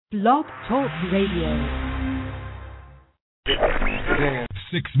Blog Talk Radio.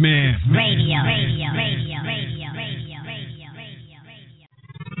 Six Man Radio.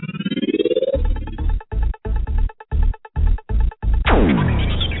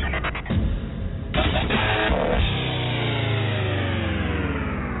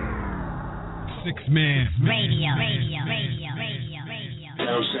 Six Man Radio.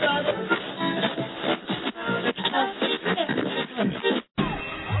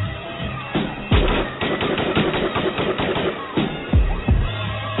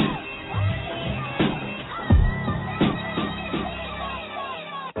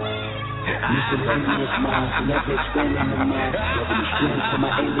 Miscellaneous minds, never expanding the mind. Loving the strings for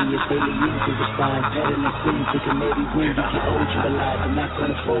my aliens to the spine. Better than sins, thinking maybe when you get old you realize I'm not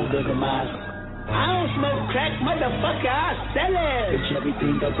gonna fold or demise. I don't smoke crack, motherfucker, I sell it. Bitch,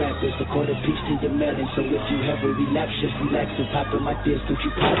 everything I rap is a quarter piece to your melon. So if you have a relapse, just relax and pop in my disc. Don't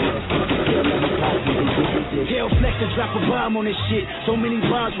you pop it, Hell flex and drop a bomb on this shit. So many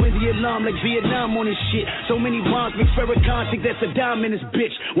bombs with the alarm like Vietnam on this shit. So many bombs make Farrakhan think that's a dime in this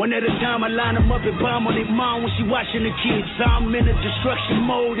bitch. One at a time I line them up and bomb on their mom when she watching the kids. So I'm in a destruction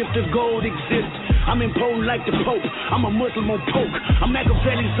mode if the gold exists. I'm impotent like the Pope. I'm a Muslim on coke. I'm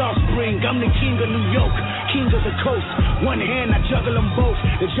Machiavelli's offspring. I'm the king of New York, king of the coast. One hand, I juggle them both.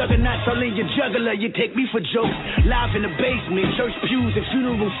 The juggernauts all in your juggler. You take me for jokes. Live in the basement, church pews and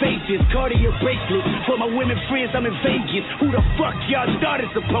funeral faces. Cartier bracelets for my women friends. I'm in Vegas. Who the fuck y'all thought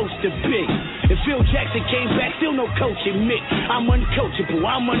it's supposed to be? If Phil Jackson came back, still no coaching Mick. I'm uncoachable,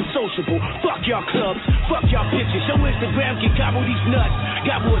 I'm unsociable. Fuck y'all clubs, fuck y'all bitches. Your Instagram can gobble these nuts.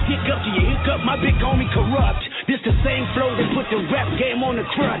 Gobble a hiccup to your hiccup. My big homie corrupt. This the same flow that put the rap game on the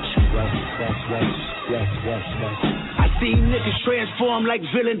crutch. I see niggas transform like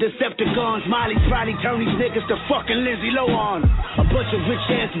villain Decepticons. Miley probably turn these niggas to fucking Lindsay Lohan. A bunch of rich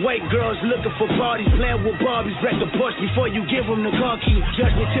ass white girls looking for parties, playing with Barbies. Wreck the Porsche before you give them the car key.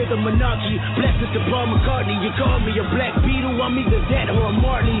 Judge me to the monarchy. Blessings to Paul McCartney. You call me a black beetle, I'm either that or a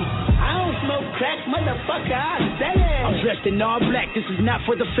Marley. I don't smoke crack, motherfucker, I sell it. I'm dressed in all black, this is not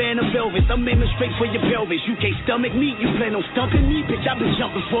for the fan of Elvis. I'm aiming straight for your pelvis. You can't stomach me, you plan on stunking me. Bitch, I been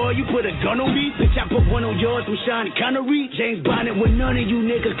jumping for you, put a gun on me. Bitch, I put one on yours, I'm Sean Connery. James Bonnet with none of you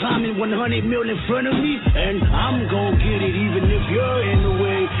niggas climbing 100 mil in front of me. And I'm gon' get it even if you're in the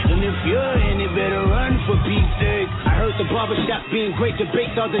way. And if you're in it, better run for Pete's sake. I heard the barbershop being great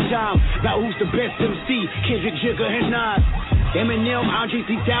debates all the time about who's the best MC, Kendrick, Jigga, and Nas. Eminem, Andre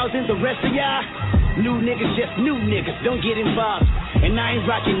 3000, the rest of y'all new niggas, just new niggas, don't get involved. And I ain't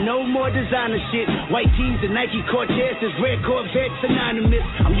rocking no more designer shit. White tees and Nike Cortez, this red Corvette synonymous.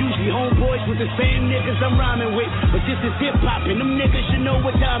 I'm usually homeboys with the same niggas I'm rhyming with. But this is hip-hop and them niggas should know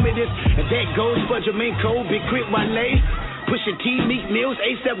what time it is. And that goes for Jermaine Cole, Big Crit, Wale, Pusha T, Meek Mills,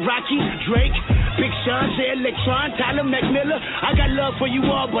 A$AP Rocky, Drake, Big Sean, Jay Electron, Tyler McMillan. I got love for you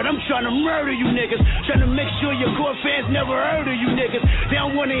all, but I'm trying to murder you niggas. Trying to make sure your core fans never heard of you niggas. They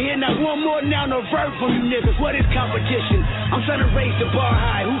don't want to hear not one more now, no verb from you niggas. What is competition? I'm trying to raise the bar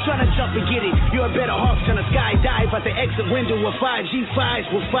high. Who's trying to jump and get it? You're a better off trying to skydive out the exit window with 5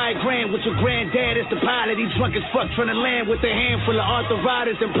 G5s with $5,000 with your granddad as the pilot. He drunk as fuck trying to land with a handful of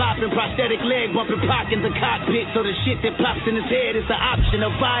arthritis and popping prosthetic leg, bumping Pac in the cockpit. So the shit that pops in his head is the option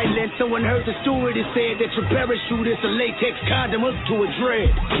of violence. Someone heard the stewardess said that your parachute is a latex condom up to a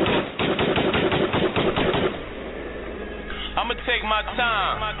dread. I'ma take my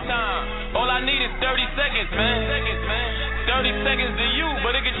time. All I need is 30 seconds, man. 30 seconds to you,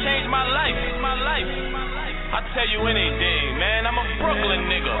 but it could change my life. I tell you anything, man. I'm a Brooklyn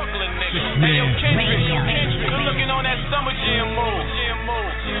nigga. Hey, yo, Kendrick, you're looking on that summer jam move.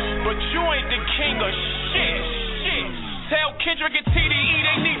 But you ain't the king of shit. Tell Kendrick and TDE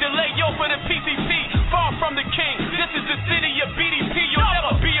they need to lay yo for the PCP. Far from the king, this is the city of BDP. You'll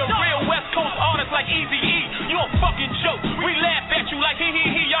never be a real West Coast artist like Eazy-E. You a fucking joke. We laugh at you like he.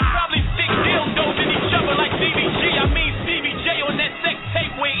 Y'all probably stick dildos in each other like DBG. I mean CBJ on that sex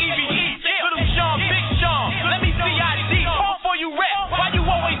tape with EVE. Little Sean, Big Sean. Let me see ID. Call for you rap. Why you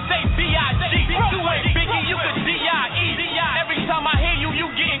always say B.I.G.? You ain't Biggie, you could D.I.E. Every time I hear you, you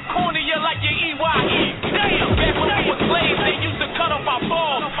getting cornier like your E.Y.E. Damn, back when we were slaves, they used to cut off our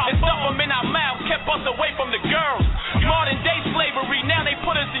balls.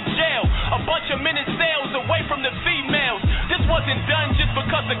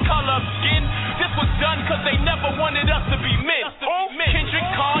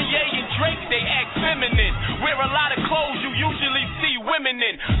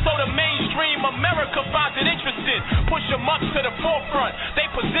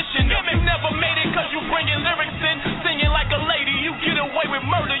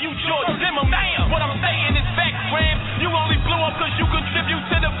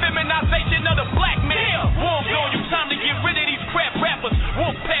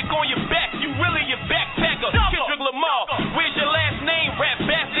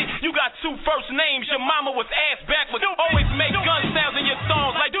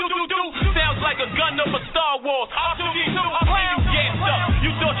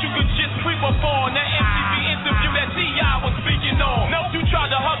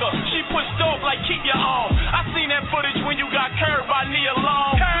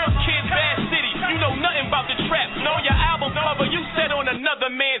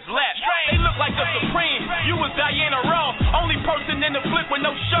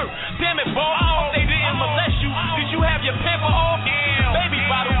 shirt. Damn it, boy, I hope they didn't molest you. Did you have your pamper off? Yeah. Baby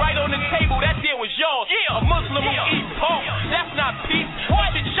bottle right on the table, that there was yours. Yeah. A Muslim who eat pork, that's not peace.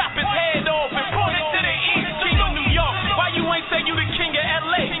 Why should chop his head off and point it to the east? King of New York, why you ain't say you the king of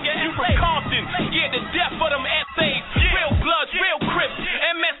LA? You from Compton, scared to death for them essays. Real bloods, real Crips,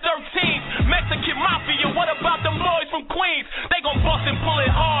 MS-13s, Mexican Mafia. What about them boys from Queens? They gon' bust and pull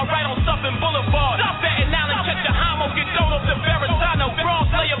it hard right on Southland Boulevard. Stop that and now and check the homo, get thrown off the Verrazano.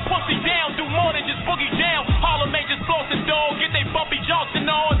 Bronx lay a pussy down, do more than just boogie down. Harlem majors floss and dog, get they Bumpy Johnson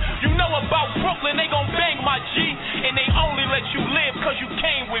on. You know about Brooklyn, they gon' bang my G. And they only let you live cause you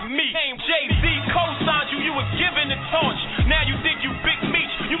came with me. Jay-Z co-signed you, you was given the torch. Now you think you Big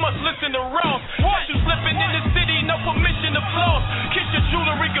Meech, you must listen to Ross. Watch you slipping in the city, no permission to floss. Kiss your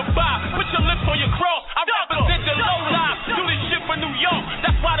jewelry goodbye, put your lips on your cross. I represent the low life, do this shit for New York.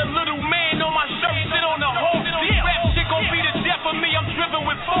 That's why the little man on my shirt sit on the horse. This rap shit gon' be the death of me, I'm driven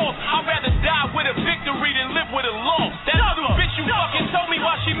with force. I'd rather die with a victory than live with a loss. That other bitch you fucking told me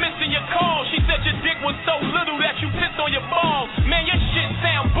why she missing your call. She said your dick was so little that you pissed on your balls. Man, your shit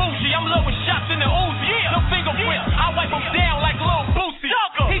sound bougie, I'm low with shots in the Uzi. No fingerprint, I wipe them down like Lil Boosie.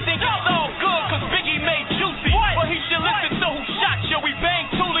 He think it's all good cause Biggie made Juicy. But he should listen to who shot you. We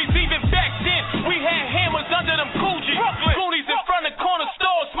banged toolies even back then. We had hammers under them Coogee. Goonies in front of corner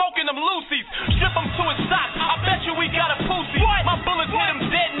stores smoking them Lucy's. Strip them to his socks, I bet you we got a pussy. My bullets hit him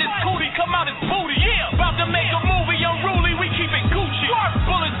dead and his cootie come out his booty. About to make a movie unruly, we keep it Gucci.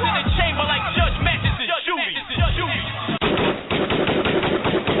 Bullets in the chamber like Judge Mathis and Judy.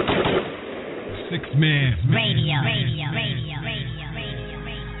 6 Man Radio.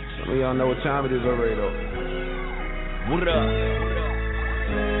 Some of y'all know what time it is already though. What up?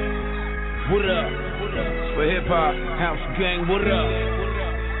 What up? It's for hip hop, house gang, what up?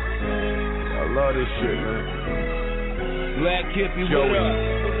 I love this shit, man. Black Hippie, what up?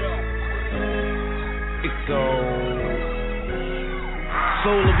 It's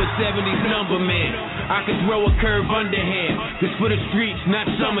soul of a 70s number man. I can throw a curve underhand. This for the streets, not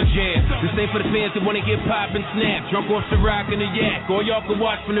summer jam. This ain't for the fans that wanna get pop and snap. Drunk off the rock and the yak. All y'all can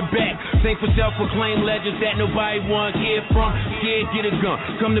watch from the back. This ain't for self-proclaimed legends that nobody wants to hear from. Scared, get a gun.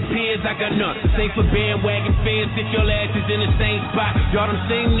 Come to peers, I got none. This ain't for bandwagon fans. Sit your asses in the same spot. Y'all them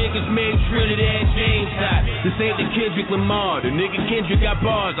same niggas made Trinidad James hot. This ain't the Kendrick Lamar. The nigga Kendrick got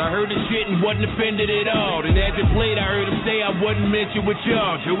bars. I heard the shit and wasn't offended at all. And as it played, I heard him say I wasn't mentioned with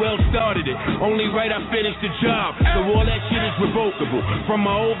y'all. Joel started it. Only right I finished the job. So all that shit is revocable. From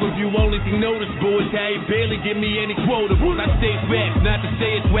my overview, only thing noticeable is how you barely give me any quotables. I stay fast, not to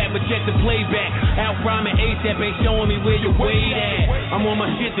say it's whack, but check the playback. Out rhyming ASAP ain't showing me where your weight at. I'm on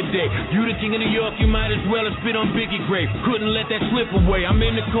my shit today. You the king of New York, you might as well have spit on Biggie grave. Couldn't let that slip away. I'm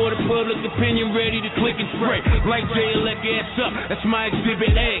in the court of public opinion, ready to click and spray. Like Jay, let gas up. That's my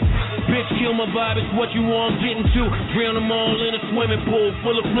exhibit A. Bitch, kill my vibe, it's what you want getting to. Drown them all in a swimming pool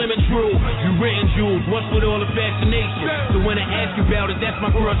full of Fleming True. You written jewels, what's with all the fascination? So when I ask you about it, that's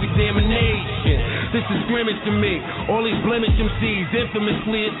my cross-examination. This is scrimmage to me. All these blemish MCs,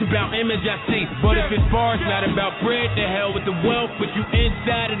 infamously, it's about image I see. But if it's bars, not about bread, the hell with the wealth, but you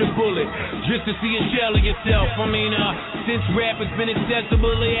inside of the bullet, just to see a shell of yourself. I mean, since rap has been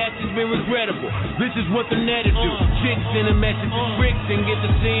accessible, the act has been regrettable. This is what the net do. Chicks send a message to tricks and get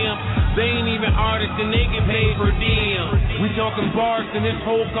to see them. They ain't even artists and they get paid per diem. We talking bars and this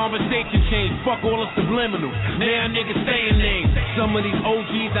whole conversation changed. Fuck all the subliminals. Now niggas saying names. Some of these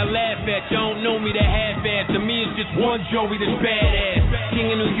OGs I laugh at. Y'all don't know me that half-ass. To me it's just one Joey that's badass.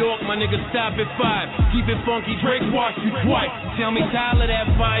 King of New York, my niggas stop at 5. Keep it funky, Drake watch you twice. Tell me Tyler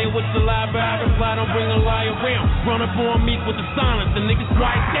that fire with saliva. I reply, don't bring a lie around. Run up on me with the silence. The niggas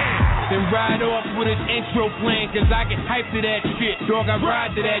quiet down. Then ride off with his intro playing, cause I get hyped to that shit. Dog, I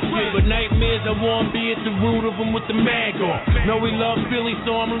ride to that shit. But nightmares, I wanna be at the root of them with the mag off. Know we love Philly,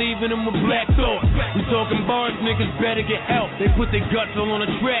 so I'm leaving them with black thoughts. We talking bars, niggas better get help. They put their guts all on the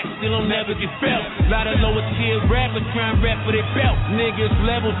track, still don't never get felt. Lot of lower tier rappers trying to rap for their belt. Niggas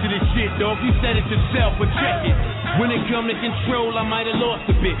level to this shit, dog. You said it yourself, but check it. When it come to control, I might have lost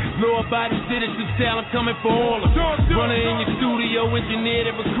a bit. Law abiding citizen style, I'm coming for all of them. Runner in your studio,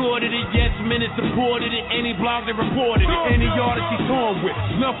 engineer that recorded it. Yes, minute supported it. Any blog that reported it. Any artist he torn with.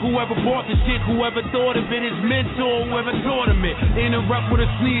 Snuff whoever bought the shit, whoever thought of it. His mentor, whoever taught him it. Interrupt with a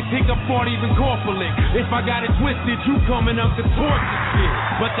sneeze, hiccup, fart, even cough a lick. If I got it twisted, you coming up to torture shit.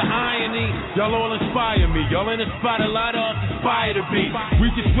 But the irony, y'all all inspire me. Y'all in the spot, a lot of us aspire to be. We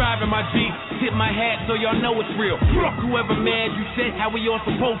just driving my G, tip my hat so y'all know it's real. Fuck whoever mad you said how we all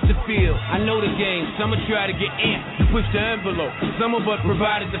supposed to feel. I know the game, some try to get amped. You pushed the envelope. Some of us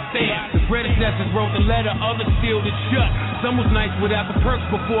provided the stamp. The predecessors wrote the letter, others sealed it shut. Some was nice without the perks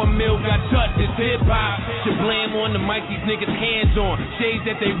before a meal got touched. It's hip-hop. Should blame on the mic these niggas hands on. Shades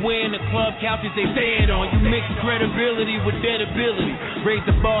that they wear in the club, couches they stand on. You mix credibility with dead ability. Raise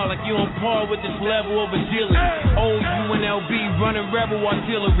the bar like you on par with this level of agility. Old UNLB running rebel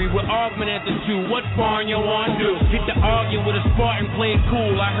artillery with argument at the two. What sparring you want to do? Get to arguing with a Spartan playing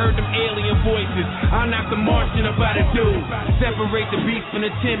cool. I heard them alien voices. I knocked the Martian about a dude. Separate the beast from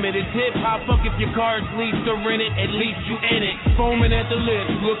the timid. It's hip-hop. Fuck if your car's leased or rented. At least you in it. Foaming at the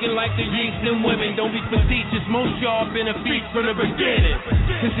lips. Looking like the yeast in women. Don't be facetious. Most y'all been a feast from the beginning.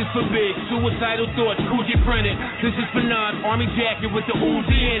 This is for big. Suicidal thoughts. Coogee printed. This is for Nas. Army jacket with the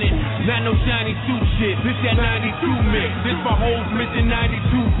Uzi in it. Not no shiny suit shit. This that 92 mix. This for hoes missing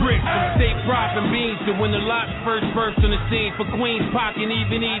 92 bricks. From state prop and beans to when the lots first burst on the scene. For Queens, Pac, and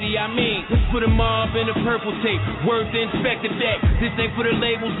even Edie, I mean. This for the mob in the purple tape. Worth the inspector deck. This ain't for the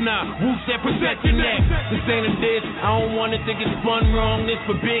labels now. Woo said protect your neck. This ain't a diss. I don't want it to get spun wrong. This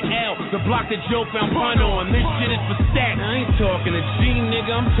for Big L. The block that Joe found pun on. This shit is for stacks. I ain't talking to G,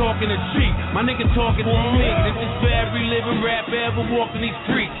 nigga. I'm talking to G. My nigga talking to me. This is for every living rapper ever walking these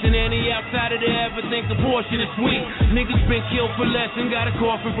streets. And any outside of there ever think the portion is sweet. Niggas been killed for less and got a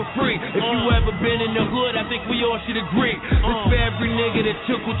coffin for free. If you ever been in the hood, I think we all should agree. This for every nigga that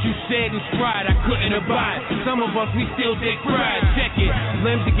took what you said and tried. I couldn't abide. Some of us, we still take pride. Check it.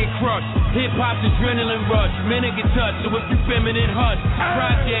 Limbs to get crushed. Hip-hop's adrenaline rush. Men that get touched. So if you feminine hush.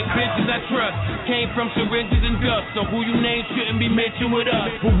 Project bitches I trust. Came from syringes and dust. So who you name shouldn't be mentioned with us.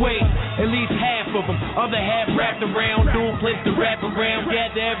 But wait, at least half of them. Other half wrapped around. Dual clips to wrap around.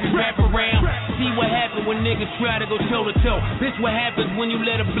 Gather every rap around. See what happens when niggas try to go toe-to-toe. This what happens when you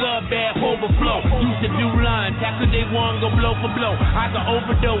let a bloodbath overflow. Used to do lines. How could they want go blow for blow? I can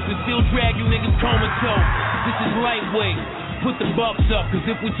overdose and still drag you niggas comatose. This is lightweight. Put the bucks up, cause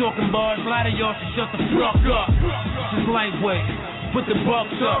if we talking bars, a lot of y'all should shut the fuck up. This is lightweight. Put the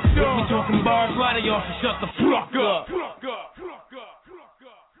bucks up. If we talking bars, a lot of y'all should shut the fuck up.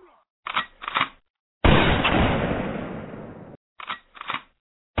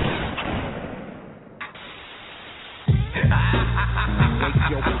 Wake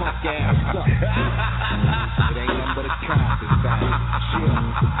your punk ass up. It ain't nothing but a trap this time. Chill.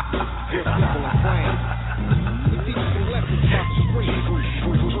 Real simple and plain. We teach you some lessons about the street.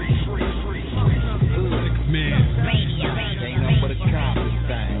 Hood. Man. It ain't nothing but a trap this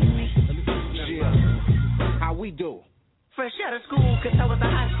time. Chill. How we do? Fresh out of school, cause I was a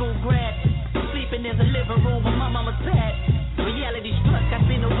high school grad. Sleeping in the living room on my mama's pad. Reality struck, I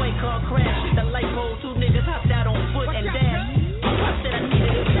seen a white car crash. The light pole, two niggas hopped out on foot and dashed. I said I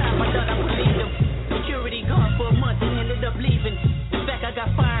needed a job, I thought I believed him. Security guard for a month and ended up leaving. In fact, I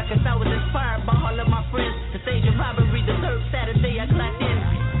got fired cause I was inspired by all of my friends. The stage of robbery, the third Saturday I clocked in.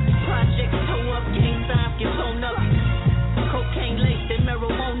 Project toe up, gang signs get blown up. Cocaine laced and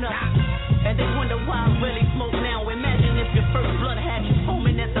marijuana. And they wonder why I really smoke now. Imagine if your first blood had you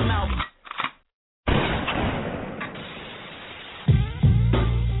foaming at the mouth.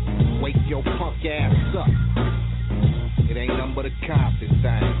 Wake your punk ass up. It ain't nothing but a cop this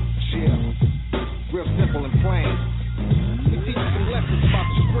time. Chill. Real simple and plain. We teach you some lessons about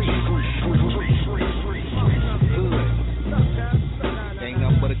the street. Hood. It ain't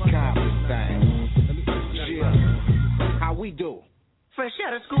nothing but a cop this time. Chill. How we do? Fresh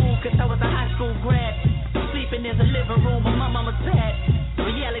out of school, cause I was a high school grad. Sleeping in the living room on my mama's pad.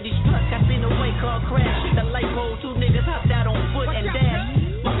 Reality struck, I seen a white car crash. The light pole, two niggas hopped out on foot and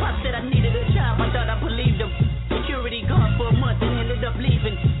dashed. My pop said I needed a job, I thought I believed him. Security guard for a month and ended up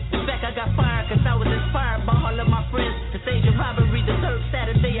leaving. In fact, I got fired cause I was inspired by all of my friends. The stage of robbery, the third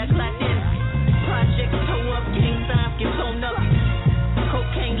Saturday I clocked in. Project toe up, gang signs get blown up.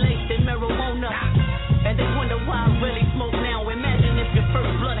 Cocaine laced and marijuana. And they wonder why I really smoke now. Imagine if your first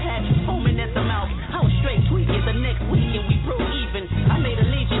blood had you foaming at the mouth. I was straight tweaking the next week and we broke even. I made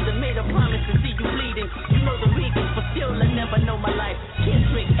allegiance and made a promise to see you bleeding. You know the reasons, but still I never know my life.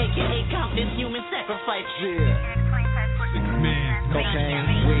 Kendrick, aka Compton, human sacrifice. Yeah. 6 man. Cocaine,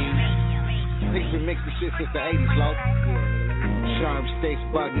 weed. Niggas been mixing shit since the 80s, low. Sharp steaks,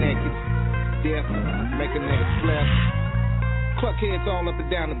 butt naked. Death, make a nigga slip. Cluck heads all up and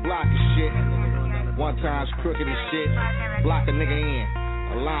down the block and shit. One time's crooked and shit. Block a nigga in.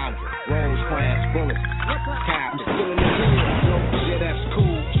 Alondra, Rose Crans, bullets. Captain. Still in the hood. Yeah, that's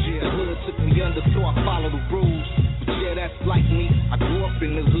cool. The hood took me under, so I follow the rules. But yeah, that's like me. I grew up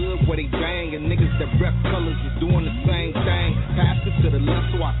in the hood where they bang, and niggas that rep colors is doing the same thing. Pass it to the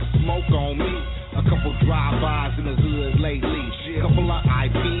left so I can smoke on me. A couple drive-bys in the hood lately. Couple of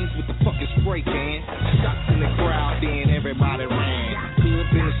IVs with the fuck is spray can? Shots in the crowd, then everybody ran. Could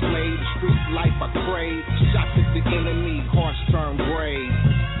been a slave, the street life I crave. Shots at the enemy, hearts turn brave.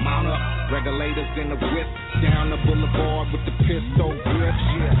 Mount up, regulators in the whip. Down the boulevard with the pistol grips.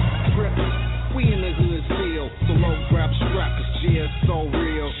 Yeah, trippin'. We in the hood still, so low grab strap, cause jail's so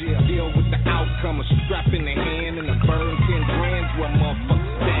real. Deal with the outcome, a strap in the hand and a burn 10 grand's where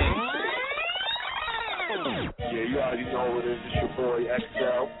motherfuckers stand. Yeah, you already know what it is. It's your boy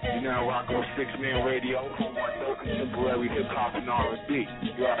XL. You now rock on 6-Man Radio. No contemporary hip hop and R&B.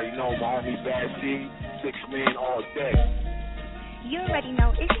 You already know my homie Bad C, 6-Man all day. You already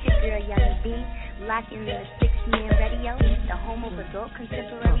know it's your girl Young B, locking in the 6-Man Radio, the home of adult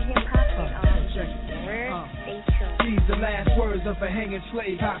contemporary hip hop and R&B. Stay tuned. These the last words of a hanging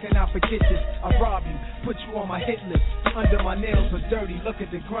slave. How can I forget this? I rob you, put you on my hit list. Under my nails are dirty, look at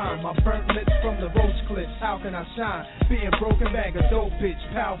the grind. My burnt lips from the roach clips. How can I shine? Being broken bag of dope bitch,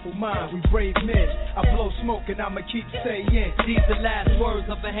 powerful mind. We brave men. I blow smoke and I'ma keep saying. These the last words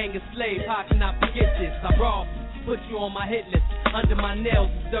of a hanging slave. How can I forget this? I rob you, put you on my hit list. Under my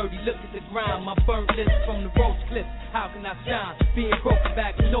nails is dirty, look at the grind. My burnt lips from the roach clips. How can I shine? Being broken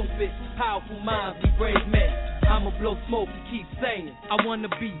back with no bitch, powerful minds, we brave men. I'ma blow smoke and keep saying I wanna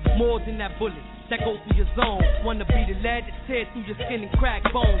be more than that bullet that goes through your zone. Wanna be the lead that tears through your skin and crack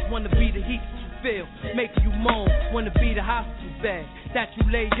bones. Wanna be the heat that you feel, make you moan. Wanna be the hospital bed that you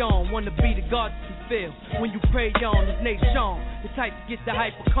lay on. Wanna be the God that you feel when you pray on. This nation, the type to get the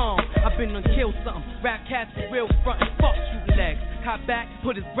hyper calm. I've been on kill something, rap cats for real front and fuck shooting legs. Cop back,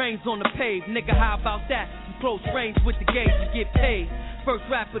 put his brains on the pave. Nigga, how about that? You close range with the gauge, you get paid. First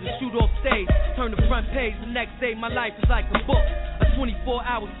rapper to shoot off stage, turn the front page. The next day my life is like a book, a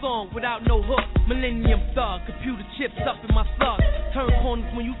 24-hour song without no hook. Millennium thug, computer chips up in my slug. Turn corners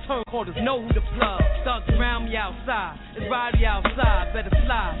when you turn corners, know who to plug. Thugs around me outside, it's Roddy outside. Better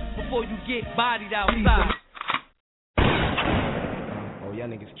slide before you get bodied outside. Oh, y'all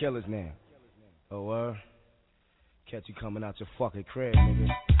niggas killers now. Oh, catch you coming out your fucking crib, nigga.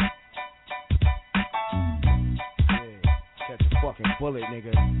 Catch a fucking bullet,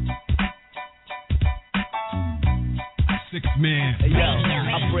 nigga. 6-Man. Hey, yo,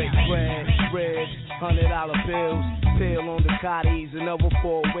 I break bread, $100 bills, pill on the cotties and over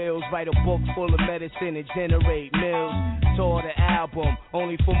 4 wheels. Write a book full of medicine and generate mills. Tour the album,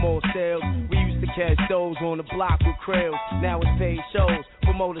 only for more sales. We used to catch those on the block with krills. Now it's paid shows,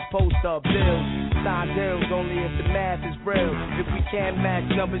 promoters post up bills. Sign deals only if the math is real. If we can't match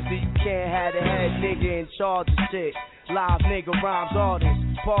numbers, then you can't have the head nigga in charge of shit. Live nigga rhymes artists,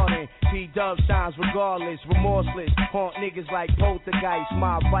 pardon. P-Dub shines regardless, remorseless. Haunt niggas like poltergeist.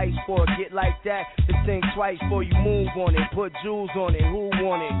 My advice for a get like that, to think twice before you move on it. Put jewels on it, who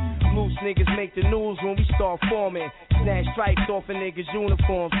want it? Loose niggas make the news when we start forming. Snatch stripes off a niggas'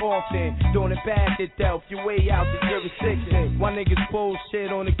 uniforms often. Doing it bad to death, you way out the jurisdiction. Why niggas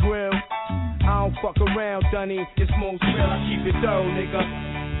bullshit on the grill? I don't fuck around, Dunny. It's most real, I keep it thorough,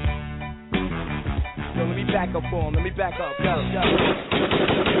 nigga. Yo, let me back up for him. Let me back up. Yo.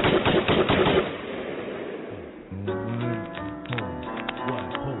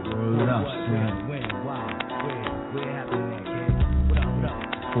 What up, son? When? Why? Where happened that, kid? What up?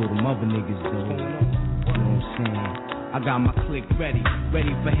 For them other niggas, though. You know what I'm saying? I got my click ready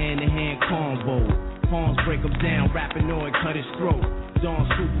for hand-to-hand combo. Palms break them down, Rapinoid cut his throat. Dawn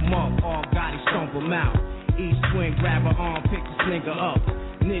scoop him up, all Gotti stomp him out. Each twin grab her arm, pick this nigga up.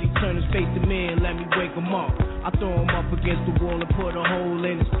 Nitty turn his face to me and let me wake him up. I throw him up against the wall and put a hole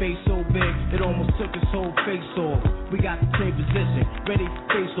in his face so big it almost took his whole face off. We got the same position, ready for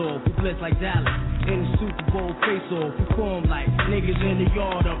face off. We blitz like Dallas in the Super Bowl face off. We form like niggas in the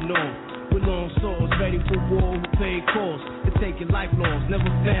yard up north. With long swords, ready for war, who paid cost to take your life lost.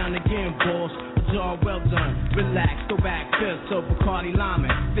 Never found again, boss. A job well done, relax, go back, fist up Bacardi Lyman.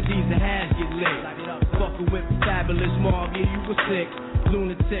 50s and halves get lit. Fucking with Fabulous Marv, yeah, you was sick.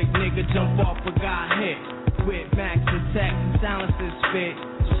 Lunatic nigga jump off but got hit. With Max and Tech and silences fit.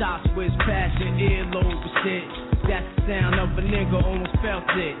 Shots with passion, earlobe with shit. That's the sound of a nigga, almost felt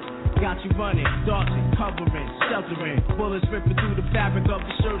it. Got you running, dodging, covering, sheltering. Bullets ripping through the fabric of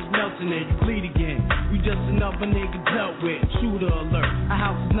the shirt is melting it. You bleed again. We just another nigga dealt with. Shooter alert. Our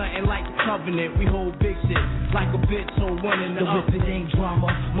house is nothing like the Covenant. We hold big shit like a bitch, hold one in the other. If it ain't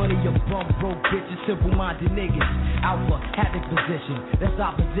drama, money your bum broke bitches, simple-minded niggas. Alpha, havoc position, that's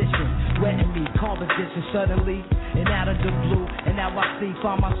opposition. Wetting me, competition suddenly and out of the blue. And now I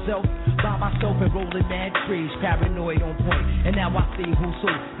find myself by myself and rolling mad trees. Paranoid on point. And now I see who's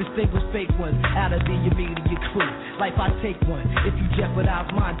who. Distinguished fake ones out of the immediate crew. Life I take one. If you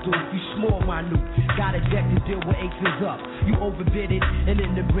jeopardize my dude, you small minute. Gotta a deck to deal with aces up. You overbid it, and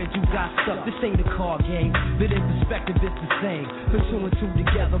in the bridge you got stuck. This ain't a card game, but in perspective it's the same. Put two and two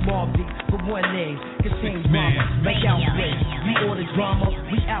together, more beats for one name. Can change mama, make outrage. You order drama,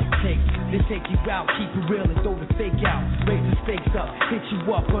 we outtake. They take you out, keep it real and throw the fake out. Raise the stakes up, hit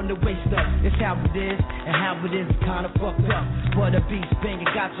you up on the waist up. It's how it is, and how it is kinda fucked up. But a beast banging,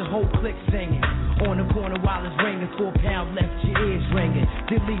 got your whole clique singing. On the corner while it's raining, 4 pound left your ears ringing.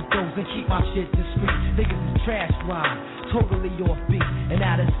 Delete those and keep my shit discreet. Niggas is trash rhyme, totally off beat and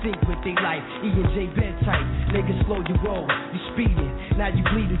out of sync with they life. E&J been tight, niggas slow your roll, you speeding. Now you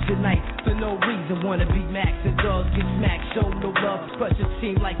bleeding tonight for no reason. Wanna be Max and thugs get smacked, show no love, crush your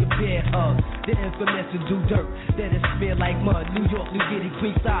team like a bear hug. The infamous to do dirt, that is smear like mud. New York, New Giddy,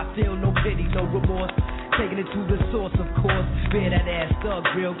 Queenside, still no pity, no remorse. Taking it to the source, of course. Bear that ass thug,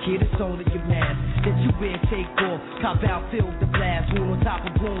 real kid, it's only your mask. That you wear, take off, cop out, fill the blast. Wound on top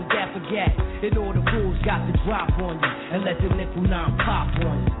of wound, gap for gap. And all the rules got to drop on you, and let the nickel 9 pop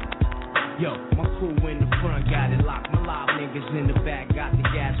on you. Yo, my crew in the front got it locked. My live niggas in the back got the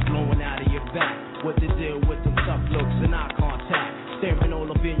gas blowing out of your back. What the deal with them tough looks and eye contact? Staring all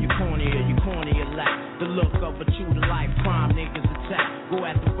up in your corner, your lap. The look of a true to life crime, niggas attack. Go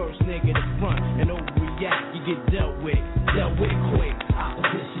at the first nigga to front and overreact. You get dealt with quick.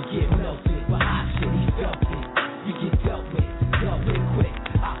 Opposition get melted, but hot shit, he felt it. You get dealt with quick.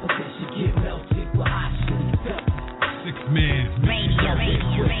 Opposition get melted, but hot shit, he felt it. 6 Man Radio.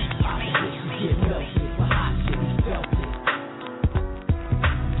 Opposition get melted, but hot shit, he felt it.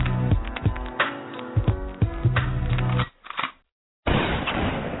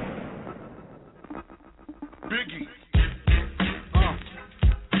 Biggie.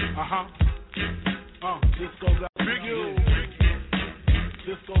 This goes out to you.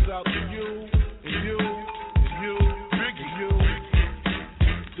 This goes out to you, and you, and you, Biggie, you.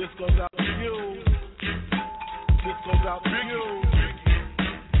 This goes out to you. This goes out to you.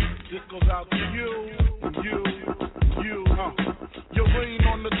 This goes out to you, and you, and you. Your reign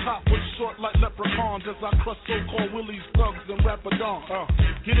on the top was short like leprechauns as I crush so-called willies, thugs, and rapadon.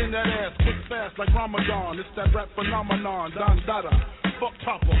 Get in that ass quick fast like Ramadan. It's that rap phenomenon, Don Dada. Fuck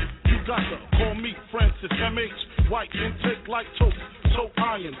Papa, you gotta call me Francis M.H. White intake like toast, so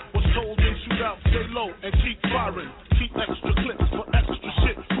iron. Was told in shootout, stay low and keep firing. Keep extra clips for extra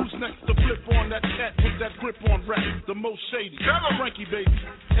shit. Who's next to flip on that cat with that grip on rap? The most shady. Frankie baby,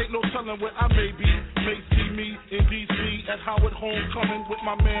 ain't no telling where I may be. May see me in D.C. at Howard Homecoming with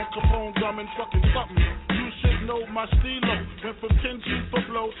my man Capone drumming fucking something. You should know my stilo. Went from 10 G's for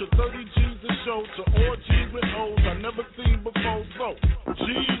blow to 30 G's a show to orgies with O's I never seen before. So,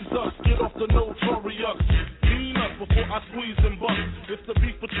 Jesus, get off the notorious. Peanuts before I squeeze and bust. If the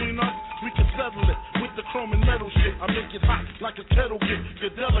beef between us, we can settle it with the chrome and metal shit. I make it hot like a kettle get.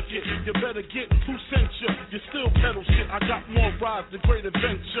 You're delicate, you better get who sent you. You still pedal shit. I got more rides than great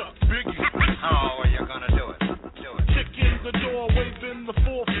adventure. Biggie. How are you gonna do it? Kick in the door, waving the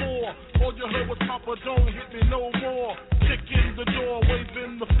 4-4. All you heard was Papa, don't hit me no more. Kick in the door,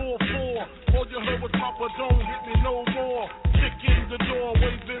 waving the 4-4. All you heard was Papa, don't hit me no more. Kick in the door,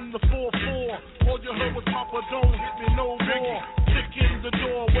 waving the 4-4. All you heard was Papa, don't hit me no more. Kick in the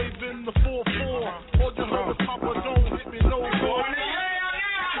door, waving the 4-4. All you heard was Papa, don't hit me no more.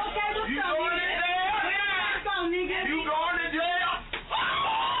 You going to jail? You going to jail?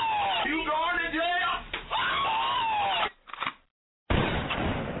 You going to jail?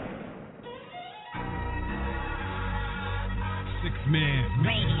 6 Man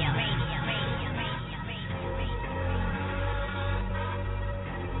Radio.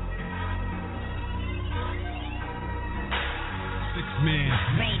 6 Man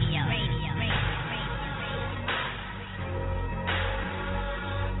Radio.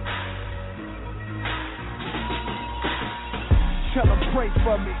 Tell them pray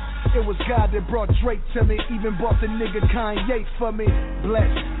for me. It was God that brought Drake to me. Even bought the nigga Kanye for me.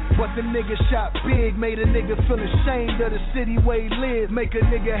 Blessed. But the nigga shot big, made a nigga feel ashamed of the city where he lived. Make a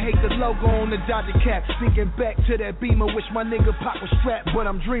nigga hate the logo on the Dodger cap. Thinking back to that Beamer, wish my nigga Pop was strapped. But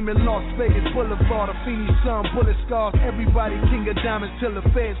I'm dreaming Las Vegas Boulevard, a Phoenix Sun, bullet scars. Everybody king of diamonds till the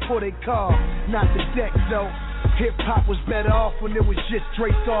feds pour their car. Not the deck though. Hip hop was better off when it was just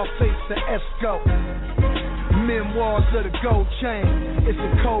Drake's off face to Esco. Memoirs of the gold chain. It's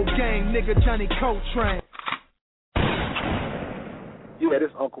a cold game, nigga Johnny Coltrane. Yeah, this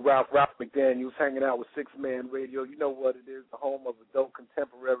is Uncle Ralph McDaniels hanging out with 6 Man Radio. You know what it is, the home of adult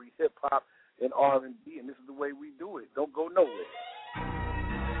contemporary hip-hop and R&B, and this is the way we do it. Don't go nowhere.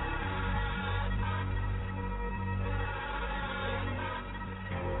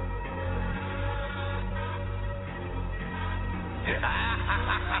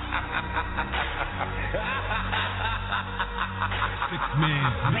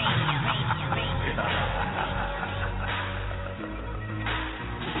 Man.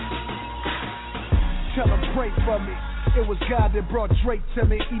 Tell him pray for me. It was God that brought Drake to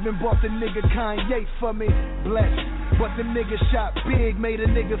me. Even bought the nigga Kanye for me. Blessed. But the nigga shot big, made a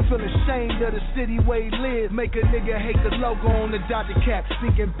nigga feel ashamed of the city where he live. Make a nigga hate the logo on the Dodger cap.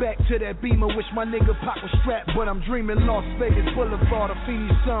 Thinking back to that Beamer, wish my nigga Pop was strapped. But I'm dreaming Las Vegas Boulevard, a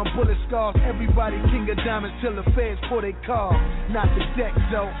Phoenix Sun, bullet scars. Everybody king of diamonds till the feds pour they car. Not the deck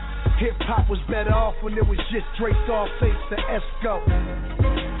though. Hip hop was better off when it was just Drake's off face to Esco.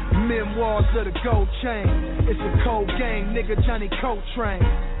 Memoirs of the gold chain. It's a cold game, nigga Johnny Coltrane.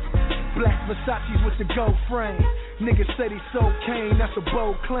 Black Versace's with the gold frame. Niggas said he sold cane, that's a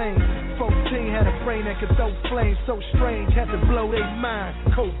bold claim. 14 had a brain that could throw flames, so strange, had to blow their mind.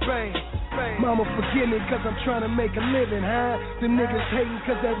 Cobain. Mama forgive me cause I'm trying to make a living, huh? Them niggas hating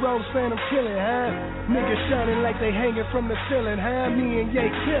cause that Rose fan I'm killing, huh? Niggas shining like they hanging from the ceiling, huh? Me and Ye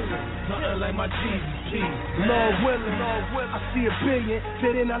killing. Nothing like my Jesus, Lord willing, I see $1 billion,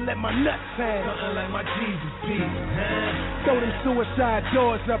 till then I let my nuts hang. Nothing like my Jesus, huh? Throw them suicide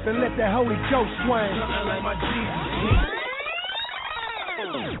doors up and let that Holy Ghost swing. Nothing like my Jesus,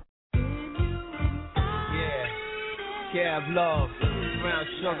 Yeah, Cav Love, Brown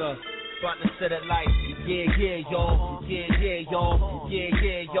Sugar. About to set it like, yeah, y'all. Yeah, y'all.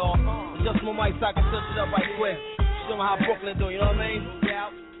 Just my mic so I can touch it up right quick. Show me how Brooklyn do, you know what I mean? Yeah.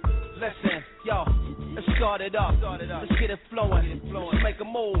 Listen, yo, let's start it up. Let's get it flowing. Let's make a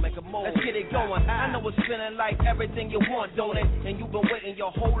move. Let's get it going. I know it's feeling like everything you want, don't it? And you've been waiting your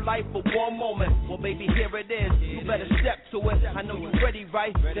whole life for one moment. Well, baby, here it is. You better step to it. I know you're ready,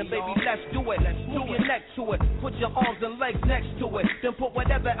 right? Then, baby, let's do it. Move your neck to it. Put your arms and legs next to it. Then put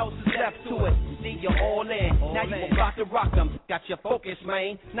whatever else is left to it. See, you're all in. Now you about to rock them. Got your focus,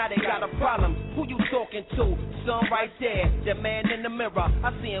 man. Now they got a problem. Who you talking to? Son right there. The man in the mirror. I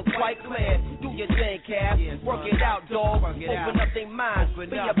see him quite clear. Do your thing, Cav. Work it out, dog. Open up their minds.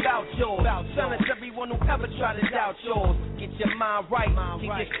 Be about yours. Silence everyone who ever tried to doubt yours. Get your mind right. Keep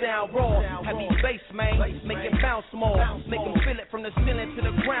your sound raw. Heavy bass, man. Make it bounce more. Make them feel it from the ceiling to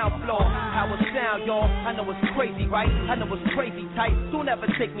the ground floor. How it sound, y'all. I know it's crazy, right? I know it's crazy tight. Don't ever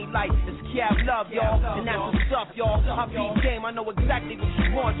take me light. It's Cav Love, y'all. And that's what's up, y'all. I beat game. I know exactly what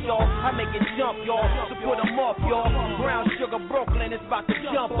you want, y'all. I make it jump, y'all. So put them off, y'all. Brown Sugar Brooklyn is about to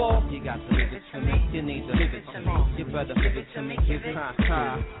jump off. You got to give it to me. You need to give it to me. You better give it to me. Give it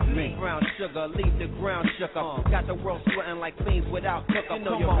to me. Brown Sugar, leave the ground shook up. Got the world sweating like fiends without cook up. You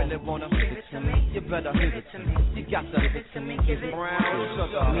know you really wanna give it to me. You better give it to me. You got to give it to me. Give it Brown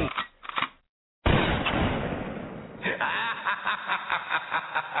Sugar. Me.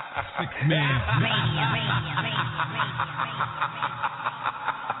 Man.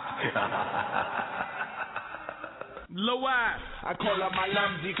 Low eye. I call her my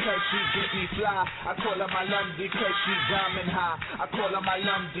lumdy cause she get me fly. I call her my lumdy cause she diamond high. I call her my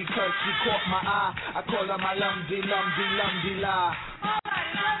lumdy cause she caught my eye. I call her my lumdy lie.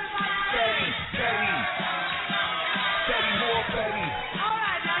 Steady, more Betty.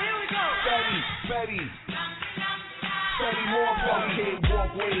 Alright, now here we go. Steady, more Betty.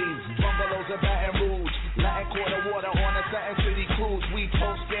 Walkways, bungalows of Baton Rouge. Latin Quarter water on a Satin City cruise. We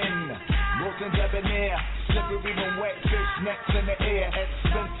toasting, roasting debonair. Slippery when wet fish nets in the air.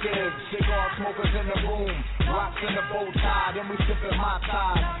 Expensive, cigar smokers in the room. Rocks in the bow tie, then we sipping my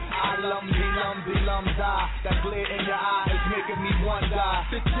tie. I lumdy, that glare in your eye is making me wonder.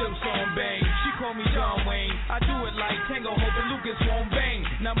 The tips on bang, she call me John Wayne. I do it like Tango, hoping Lucas won't bang.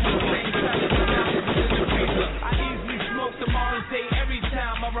 Now my thing, I easily smoke tomorrow's day every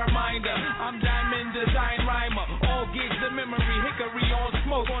time a reminder. I'm Diamond Design Rhymer, all gigs the memory, hickory on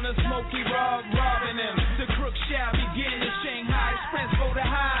smoke on a smoky rug, robbing him. The crook shall begin in Shanghai, Sprints go to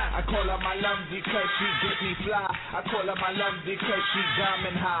high. I call her my lumdy cause she get me fly. I call her my lumdy cause she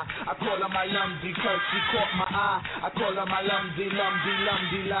diamond high. I call her my lumdy cause she caught my eye. I call her my lumdy lie.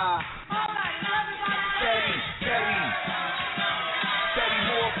 Steady,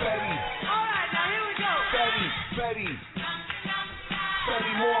 more Betty. Alright, now here we go. Steady,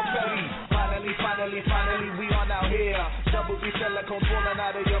 more Betty. Finally, we on out here. Double B silicones rolling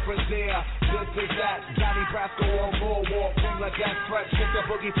out of your brassiere. This is that, Johnny Brasco on boardwalk. Bring like that fresh, hit the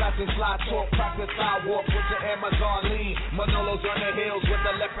boogie flats and slide talk. Practice sidewalk with the Amazon lean. Manolos on the hills with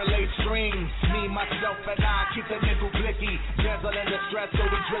the leopard lace strings. Me, myself, and I keep the nickel blicky. Denzel in the stress, so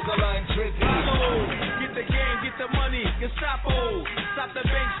we drizzle her and drizzy. Get the game, get the money, Gestapo. Stop the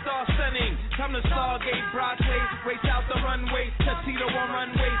bench, start sending. Come to Stargate, Broadway, race out the runway. Tuxedo on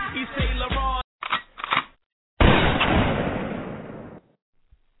runway, East St. Laurent.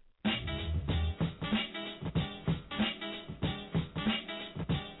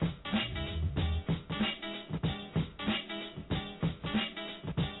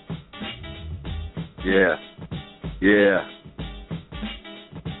 Yeah. Yeah.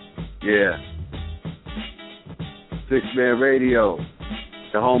 Yeah. 6 Man Radio,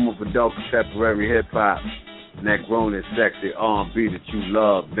 the home of adult contemporary hip-hop, and that grown and sexy R&B that you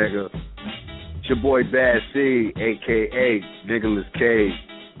love, nigga. It's your boy Bad C, a.k.a. Nicholas Cage,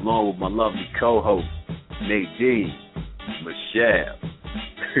 along with my lovely co-host, Nadine, Michel.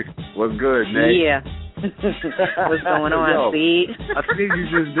 What's good, Nate? Yeah. What's going on, Steve? I see you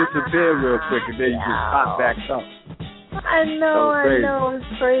just disappeared real quick, and then you just pop back up. I know, it's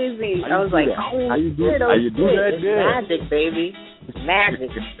crazy. I was like, how you do that? It's magic, baby. It's magic.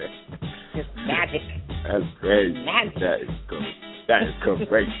 It's magic. That's great. Magic. That is cool. That is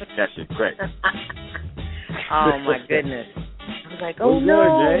great. That shit great. Oh my goodness. I was like, What's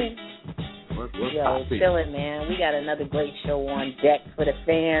no. Good, Jay? Yo, chilling, man. We got another great show on deck for the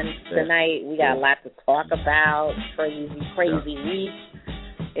fans tonight. We got a lot to talk about. Crazy week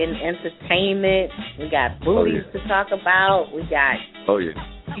in entertainment. We got booties to talk about. We got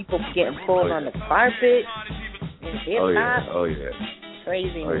people getting pulled on the carpet in hip-hop.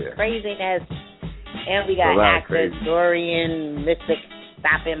 Craziness. And we got actor Dorian Missick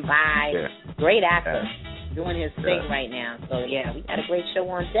stopping by. Yeah. Great actor doing his thing right now. So, yeah, we got a great show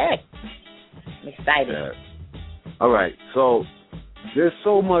on deck. I'm excited. Yeah. All right, so there's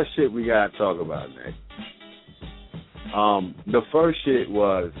so much shit we got to talk about, Nick. The first shit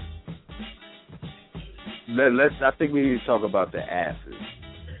was, I think we need to talk about the asses.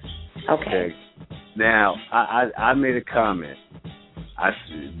 Okay. Now, I made a comment.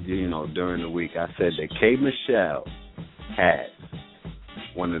 During the week, I said that K. Michel has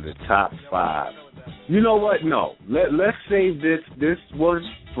one of the top 5. You know what? No. Let's save this one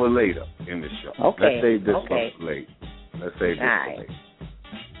for later in the show. Okay. Let's save this one for later. Let's save this for later.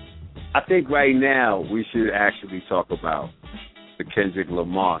 I think right now we should actually talk about the Kendrick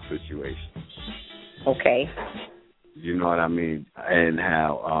Lamar situation. Okay. You know what I mean? And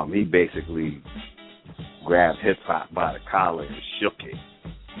how he basically grabbed hip-hop by the collar and shook it.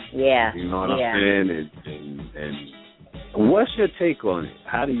 Yeah. You know what I'm saying? And what's your take on it?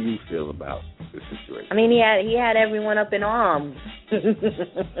 How do you feel about the situation? I mean, he had everyone up in arms.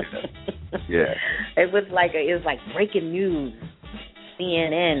 Yeah. It was like breaking news,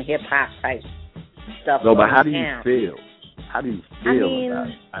 CNN hip hop type stuff. No, but how do you feel? How do you feel about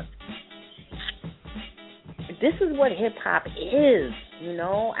it? This is what hip hop is, you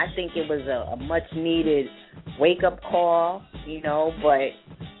know. I think it was a much needed wake up call, you know. But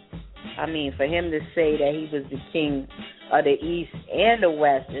I mean, for him to say that he was the king of the East and the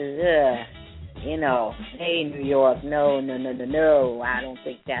West is, hey, New York, no, I don't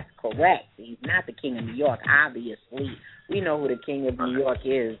think that's correct. He's not the king of New York, obviously. We know who the king of New York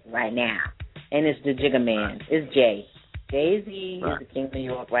is right now, and it's the Jigga Man. It's Jay. Jay-Z is the king of New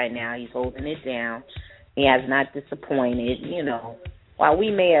York right now. He's holding it down. He has not disappointed, you know. While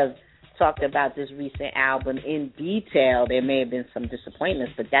we may have talked about this recent album in detail, there may have been some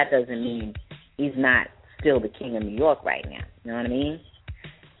disappointments, but that doesn't mean he's not still the king of New York right now. You know what I mean?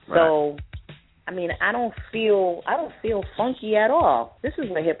 Right. So, I mean, I don't feel funky at all. This is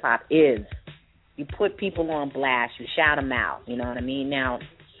what hip hop is. You put people on blast, you shout them out. You know what I mean? Now,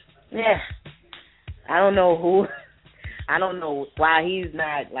 I don't know why he's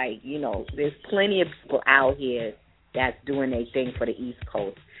not, like, you know, there's plenty of people out here that's doing their thing for the East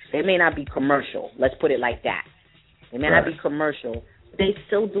Coast. They may not be commercial. Let's put it like that. They may not be commercial. But they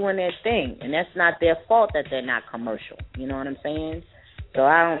still doing their thing, and that's not their fault that they're not commercial. You know what I'm saying? So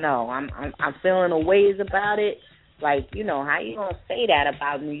I don't know. I'm feeling a ways about it. Like, you know, how you gonna say that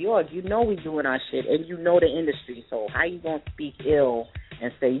about New York? You know we doing our shit, and you know the industry. So how you gonna speak ill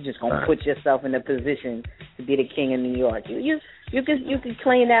and say you just gonna put yourself in a position to be the king of New York? You can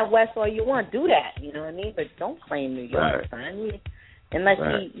claim that West all you want. Do that. You know what I mean? But don't claim New York, son. Unless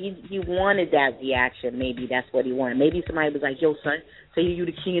he wanted that reaction, maybe that's what he wanted. Maybe somebody was like, yo, son, say you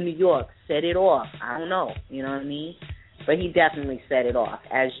the king of New York. Set it off. I don't know. You know what I mean? But he definitely set it off.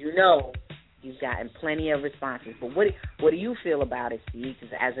 As you know, he's gotten plenty of responses. But what do you feel about it, Steve?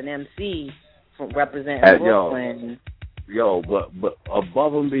 Because as an MC representing Brooklyn... But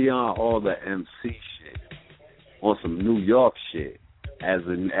above and beyond all the MC shit, on some New York shit, as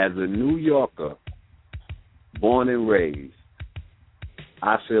a New Yorker, born and raised,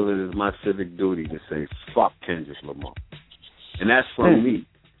 I feel it is my civic duty to say, fuck Kendrick Lamar. And that's from me.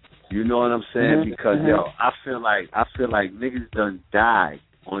 You know what I'm saying? Because, I feel like niggas done died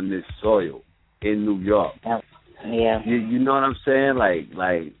on this soil in New York. Yeah. You know what I'm saying? Like,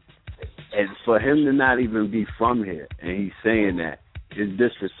 and for him to not even be from here and he's saying that is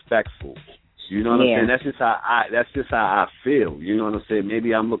disrespectful. You know what I'm saying? That's just how I feel. You know what I'm saying?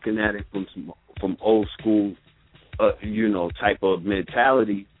 Maybe I'm looking at it from old school, type of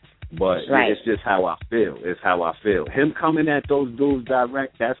mentality. But it's just how I feel. It's how I feel. Him coming at those dudes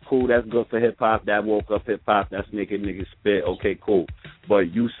direct, that's cool. That's good for hip-hop. That woke up hip-hop. That's making niggas spit. Okay, cool.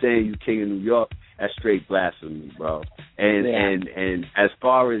 But you saying you king of New York, that's straight blasphemy, bro. And as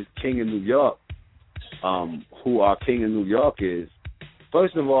far as king of New York, who our king of New York is,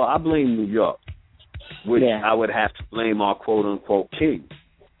 first of all, I blame New York, which I would have to blame our quote-unquote king,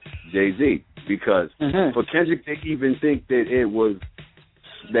 Jay-Z, because for Kendrick to even think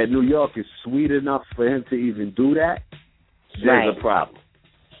that New York is sweet enough for him to even do that, there's a problem.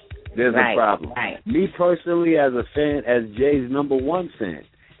 There's a problem. Me personally, as a fan, as Jay's number one fan,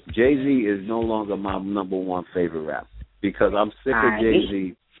 Jay-Z is no longer my number one favorite rapper because I'm sick of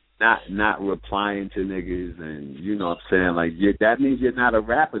Jay-Z not replying to niggas, and you know what I'm saying, like that means you're not a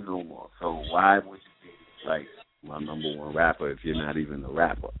rapper no more. So why would you be like my number one rapper if you're not even a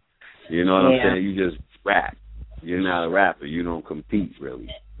rapper? You know what I'm saying? You just rap. You're not a rapper. You don't compete really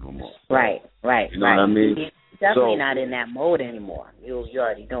no more. Right. You know what I mean? He's definitely not in that mode anymore. You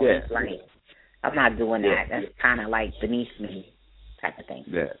already know it's like, I'm not doing that. That's kind of like beneath me type of thing.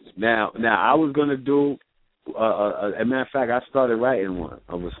 Yeah. Now I was gonna do. As a matter of fact, I started writing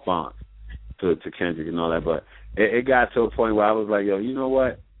a response to Kendrick and all that, but it got to a point where I was like, yo, you know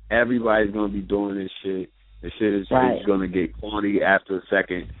what? Everybody's gonna be doing this shit. This shit is gonna get corny after a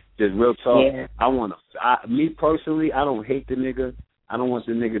second. Just real talk. Yeah. Me personally, I don't hate the nigga. I don't want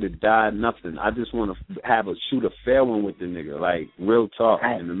the nigga to die, nothing. I just want to shoot a fair one with the nigga, like real talk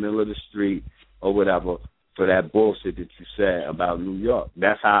in the middle of the street or whatever for that bullshit that you said about New York.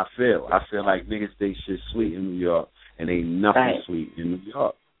 That's how I feel. I feel like niggas think shit sweet in New York and ain't nothing sweet in New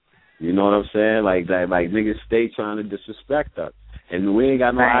York. You know what I'm saying? Like niggas stay trying to disrespect us. And we ain't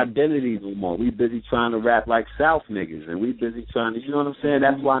got no identity no more. We busy trying to rap like South niggas, and we busy trying to, you know what I'm saying?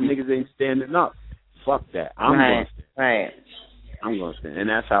 That's why niggas ain't standing up. Fuck that. I'm going to stand. I'm going to stand. And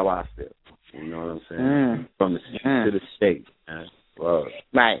that's how I feel. You know what I'm saying? From the street to the state. Man. Whoa.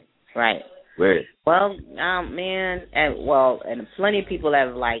 Right. Where? Well, man, and plenty of people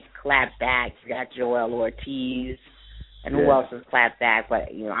have, like, clapped back. You got Joel Ortiz, and who else has clapped back?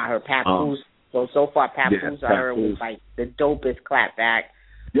 But, you know, I heard Papoose. So far, Papoose, I heard, was like the dopest clapback.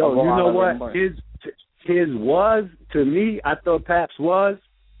 Yo, you know what? His was, to me, I thought Paps was.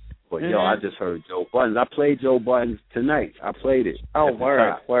 But, yo, I just heard Joe Buttons. I played Joe Buttons tonight. I played it. Oh,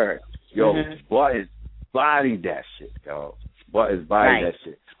 word. Yo, Buttons bodied that shit, yo. Buttons bodied that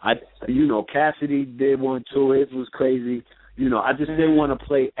shit. Cassidy did one, too. It was crazy. You know, I just didn't want to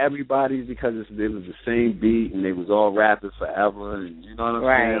play everybody's because it was the same beat and they was all rapping forever, and you know what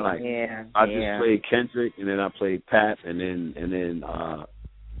I'm saying? Like, I just played Kendrick and then I played Pat and then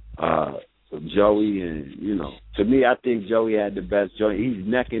Joey, and you know, to me, I think Joey had the best joint. He's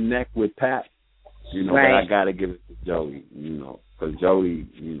neck and neck with Pat, you know, but I gotta give it to Joey, you know, because Joey,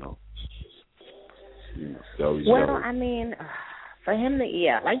 Joey's well, Joey. I mean, for him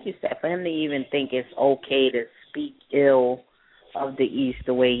to, like you said, for him to even think it's okay to speak ill of the East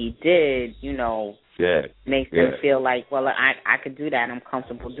the way he did, you know, makes them feel like, well, I could do that. I'm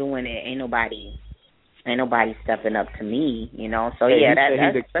comfortable doing it. Ain't nobody stepping up to me, you know. So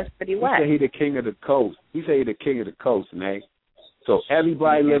that's pretty whack. He said he the king of the coast. He said he the king of the coast, man. So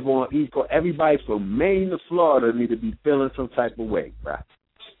everybody live on East Coast. Everybody from Maine to Florida need to be feeling some type of way, bro.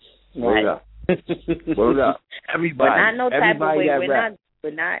 Word up. Word up. Everybody. But not no type of way.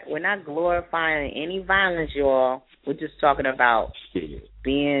 We're not glorifying any violence, y'all. We're just talking about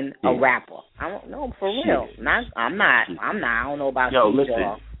being a rapper. I don't know, for real. I'm not. I don't know about y'all,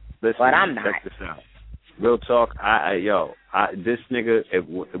 listen, but I'm not. Check this out. Real talk. This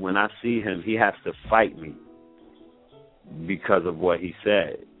nigga, when I see him, he has to fight me because of what he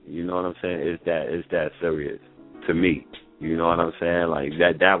said. You know what I'm saying? Is that serious to me? You know what I'm saying? Like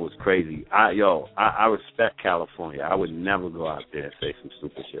that was crazy. I respect California. I would never go out there and say some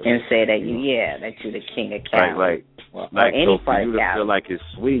stupid shit. And say that that you're the king of Cali. Like any so part for you of to Cali. feel like it's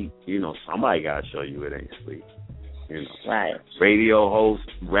sweet, you know, somebody gotta show you it ain't sweet. You know. Right. Radio host,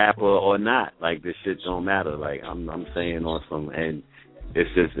 rapper or not, like this shit don't matter. Like I'm saying on some, and it's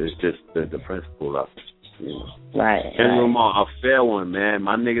just the principle of it. You know. Right. And Lamar, a fair one, man.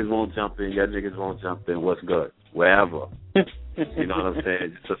 My niggas won't jump in, your niggas won't jump in. What's good? Wherever. You know what I'm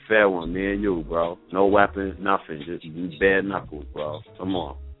saying? It's a fair one, me and you, bro. No weapons, nothing. Just bare knuckles, bro. Come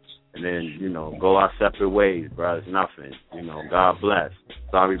on. And then, you know, go our separate ways, bro. It's nothing. You know, God bless.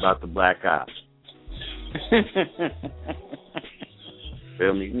 Sorry about the black eye.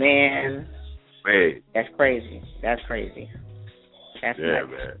 Feel me? Man. Wait. That's crazy. That's nuts.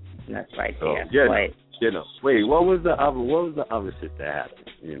 Man. That's right so, there. You know, wait, what was the other shit that happened,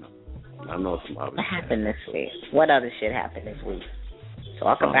 you know? I know some other. What happened this week? What other shit happened this week?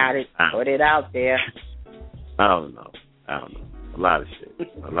 Talk about it. Put it out there. I don't know. A lot of shit.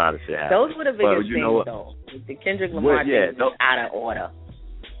 Happened. Those were the biggest things, though. The Kendrick Lamar thing is out of order.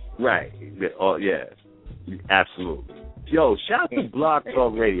 Right. Oh, yeah. Absolutely. Yo, shout out to Blog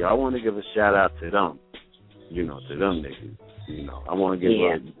Talk Radio. I want to give a shout out to them. To them niggas. I want to give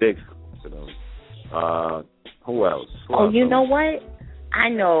a big to them. Who else? You know what? I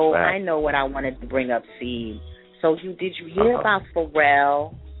know what I wanted to bring up, Steve. So did you hear about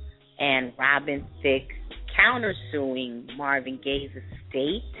Pharrell and Robin Thicke countersuing Marvin Gaye's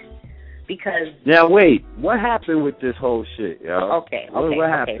estate? Because now wait, what happened with this whole shit, yo? Okay. What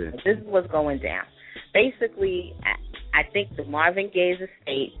happened? So this is what's going down. Basically, I think the Marvin Gaye's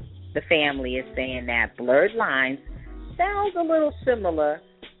estate, the family is saying that Blurred Lines sounds a little similar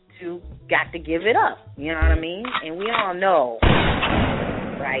to Got to Give It Up. You know what I mean? And we all know,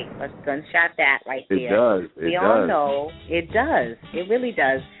 right? Let's gunshot that right there. It does. We all know it does. It really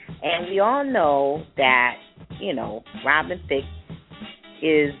does. And we all know that, Robin Thicke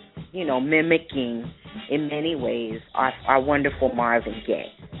is, mimicking in many ways our wonderful Marvin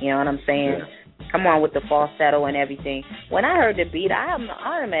Gaye. You know what I'm saying? Yeah. Come on with the falsetto and everything. When I heard the beat, I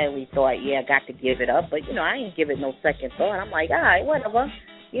automatically thought, Got to Give It Up. But, I didn't give it no second thought. I'm like, all right, whatever.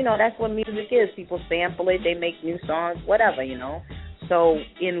 That's what music is. People sample it. They make new songs, whatever, So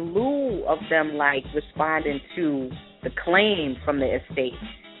in lieu of them, responding to the claim from the estate,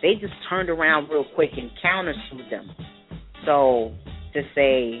 they just turned around real quick and countersued them. So to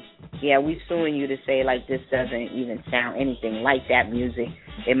say, we suing you to say, this doesn't even sound anything like that music.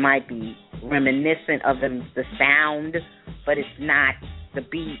 It might be reminiscent of the sound, but it's not the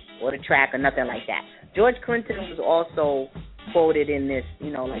beat or the track or nothing like that. George Clinton was also quoted in this,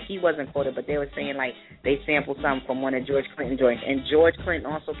 he wasn't quoted, but they were saying, they sampled something from one of George Clinton joints. And George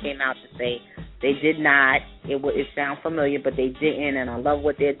Clinton also came out to say they did not, it sound familiar, but they didn't, and I love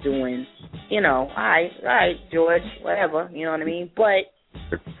what they're doing. All right, George, whatever, you know what I mean? But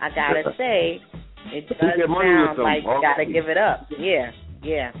I gotta say, it does sound like you gotta give it up.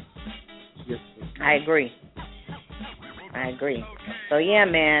 Yeah. I agree. So,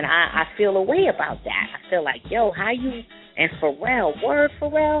 man, I feel a way about that. I feel like, how you, and Pharrell,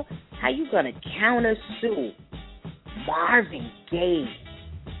 how you gonna countersue Marvin Gaye?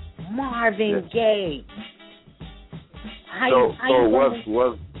 Gaye.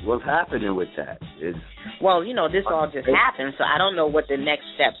 What's happening with that? Well, this all just happened, so I don't know what the next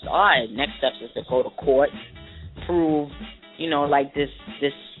steps are. Next steps is to go to court, prove, this,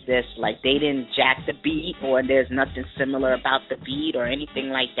 they didn't jack the beat, or there's nothing similar about the beat or anything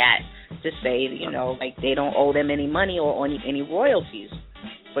like that, to say, they don't owe them any money or any royalties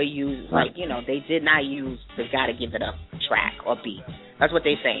for use, they did not use the Gotta Give It Up track or beat. That's what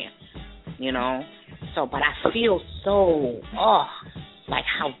they're saying, So, but I feel so,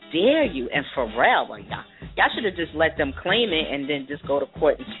 how dare you? And Pharrell, y'all should have just let them claim it and then just go to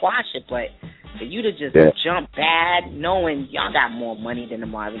court and squash it, but for you to just jump bad, knowing y'all got more money than the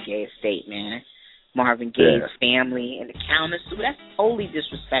Marvin Gaye estate, man. Marvin Gaye's family and the countersue, that's totally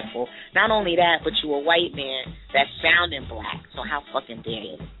disrespectful. Not only that, but you a white man that's sounding black. So how fucking dare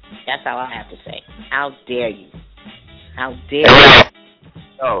you? That's all I have to say. How dare you? How dare you?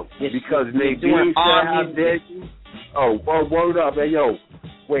 Oh, because Nadine said how dare you? Oh, well, word up. Hey, yo,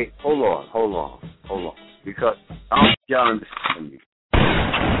 wait, hold on. Because I don't think y'all understand me.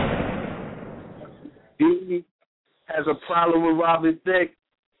 He has a problem with Robin Thicke.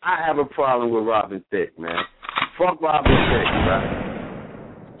 I have a problem with Robin Thicke, man. Fuck Robin Thicke, right?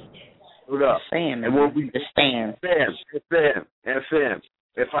 Hold up. Sam, and when we Sam.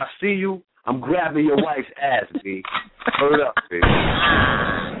 If I see you, I'm grabbing your wife's ass, B. Hold up, B.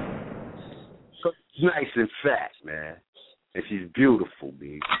 She's nice and fat, man. And she's beautiful,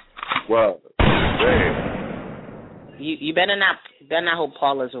 B. Well, man. You better not hope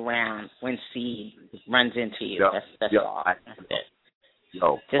Paula's around when C runs into you. That's all. That's it.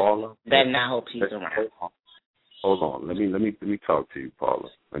 Yo, just Paula. Better not hope she's around. Hold on. Let me talk to you, Paula.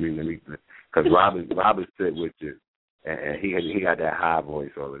 Let me because Robin said with you, and he had that high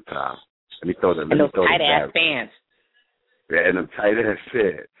voice all the time. Let me throw and those tight ass pants. Yeah, and them tight ass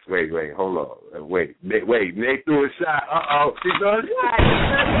pants. Wait, hold on. Wait. Nate threw a shot. She goes,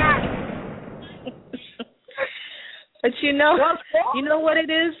 But you know what it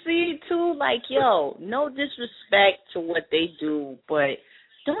is, see, too? No disrespect to what they do, but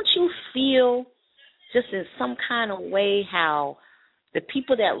don't you feel just in some kind of way how the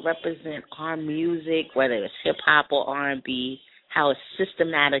people that represent our music, whether it's hip-hop or R&B, how it's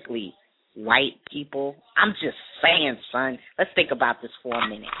systematically white people? I'm just saying, son. Let's think about this for a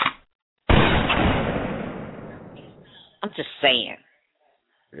minute. I'm just saying.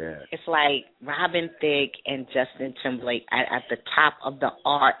 Yeah. It's like Robin Thicke and Justin Timberlake at the top of the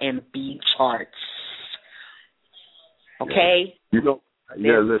R&B charts. Okay? Yeah. You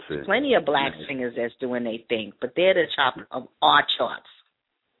know, listen. Plenty of black singers that's doing their thing, but they're the top of our charts.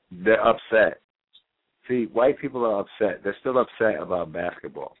 They're upset. See, white people are upset. They're still upset about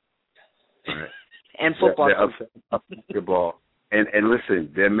basketball. Right? And football. They're upset about basketball. And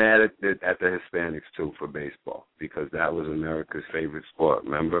listen, they're mad at the Hispanics, too, for baseball, because that was America's favorite sport,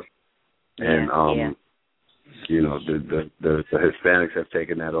 remember? And, you know, the Hispanics have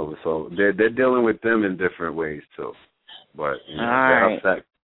taken that over. So they're dealing with them in different ways, too. But, you know,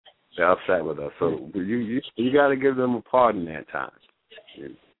 they're upset with us. So you got to give them a pardon that time.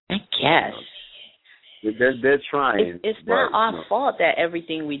 I guess. They're trying. It's not our fault that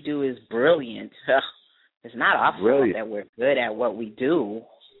everything we do is brilliant. It's not our fault that we're good at what we do.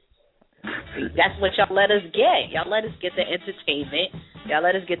 That's what y'all let us get. Y'all let us get the entertainment. Y'all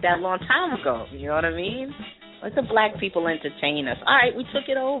let us get that a long time ago. You know what I mean? Let the black people entertain us. All right, we took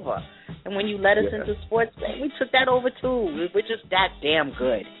it over. And when you let us into sports, we took that over too. We're just that damn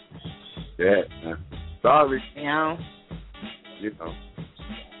good. Yeah. Sorry. You know? You know.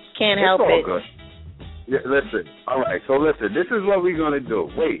 Can't help it. Good. Yeah, listen. All right. So listen. This is what we're gonna do.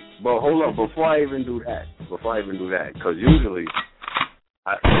 Wait, but hold up. Before I even do that, because usually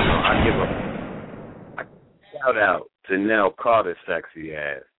I give a shout out to Nell Carter's sexy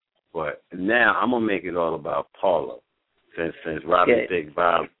ass, but now I'm gonna make it all about Paula. Since Robin Thicke,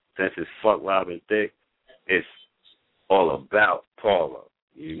 since it's fuck Robin Thicke, it's all about Paula.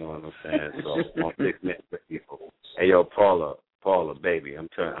 You know what I'm saying? So on 6 Minute Radio. Hey yo, Paula, baby,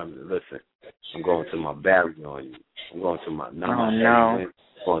 listen. I'm going to my Barry on you. I'm going to my I'm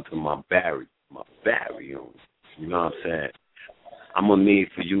going to my Barry on you. You know what I'm saying? I'm gonna need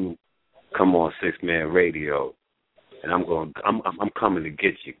for you come on 6 Man Radio, and I'm coming to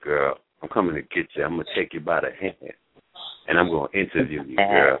get you, girl. I'm coming to get you. I'm gonna take you by the hand, and I'm gonna interview you,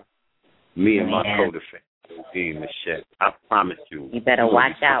 girl. Me and my co-defendant, Nadine, Michel. I promise you. You better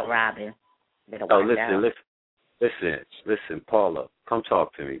watch out, Robin. Listen, Paula, come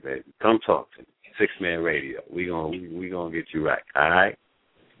talk to me, baby. Come talk to me. 6 Man Radio. We gonna get you right. All right.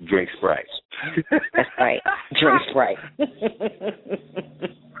 Drink Sprite. That's right. Drink Sprite.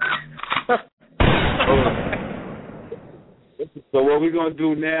 So what we're going to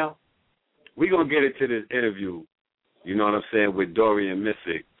do now, we're going to get into this interview, you know what I'm saying, with Dorian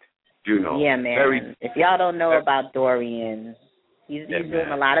Missick, you know. Yeah, man. If y'all don't know about Dorian, he's doing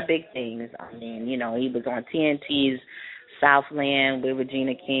a lot of big things. I mean, you know, he was on TNT's Southland with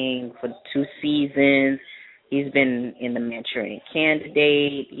Regina King for 2 seasons. He's been in The Manchurian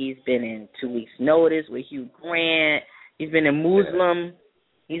Candidate. He's been in 2 Weeks' Notice with Hugh Grant. He's been in Muslim.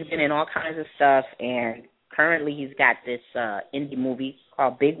 He's been in all kinds of stuff. And currently he's got this indie movie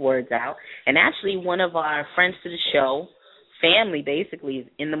called Big Words out. And actually one of our friends to the show, family basically, is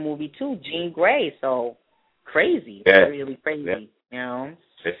in the movie too, Jean Grey. So crazy. Yeah. Really crazy, you know.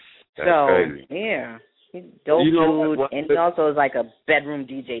 That's crazy. Yeah. He's a dope dude. And he also is like a bedroom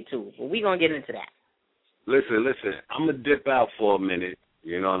DJ too. But we're going to get into that. Listen. I'm gonna dip out for a minute.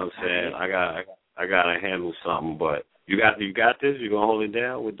 You know what I'm saying? I gotta handle something. But you got this. You gonna hold it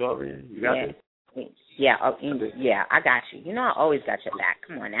down with Dorian? You got this? Yeah. I got you. You know I always got your back.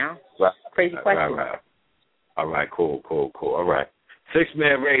 Come on now. Right. Crazy question. All right. Cool. All right. 6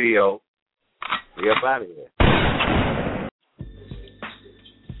 Man Radio. We up out of here.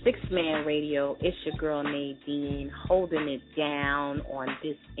 6 Man Radio. It's your girl Nadine holding it down on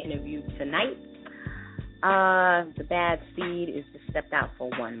this interview tonight. The bad seed is stepped out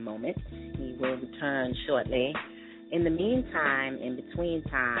for one moment. He will return shortly. In the meantime, in between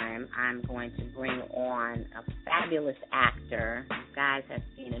time, I'm going to bring on a fabulous actor. You guys have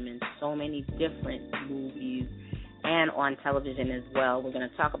seen him in so many different movies and on television as well. We're going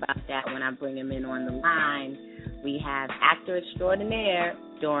to talk about that when I bring him in on the line. We have actor extraordinaire,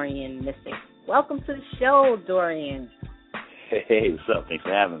 Dorian Missick. Welcome to the show, Dorian. Hey, what's up? Thanks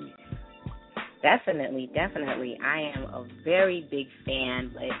for having me. Definitely. I am a very big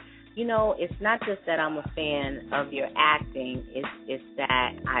fan, but, you know, it's not just that I'm a fan of your acting, it's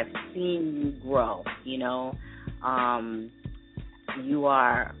that I've seen you grow, you know. You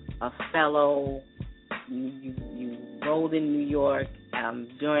are a fellow, you rolled in New York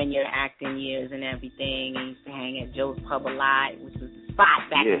during your acting years and everything. You used to hang at Joe's Pub a lot, which was the spot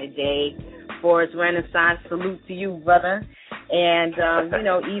back in the day. Forest Renaissance, salute to you, brother. And, you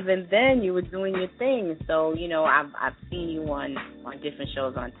know, even then you were doing your thing. So, you know, I've seen you on different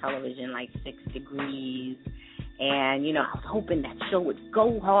shows on television like 6 Degrees And, you know, I was hoping that show would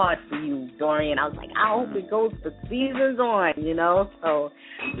go hard for you, Dorian. I was like, I hope it goes for seasons on, you know. So,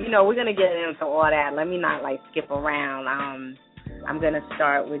 you know, we're going to get into all that. Let me not, like, skip around. I'm going to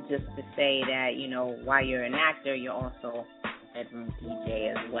start with just to say that, you know, while you're an actor, you're also a bedroom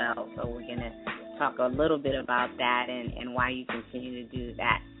DJ as well. So we're going to talk a little bit about that and why you continue to do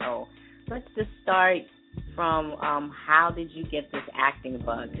that. So let's just start from how did you get this acting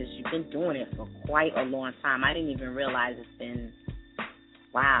bug? Because you've been doing it for quite a long time. I didn't even realize it's been,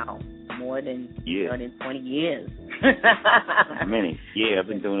 more than 20 years. Many. Yeah, I've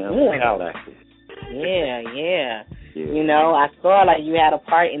been doing it for a while, actually. Yeah. You know, I saw like you had a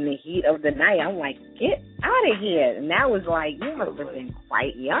part in The Heat of the Night. I'm like, get out of here. And that was like, you must have been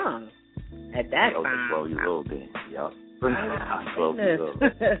quite young at that time. I was 12 years old then. Yup. 12 years old.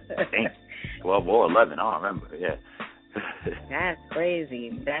 Thanks. 12 or 11, I don't remember, yeah. That's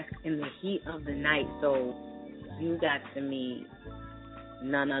crazy. That's in The Heat of the Night. So you got to meet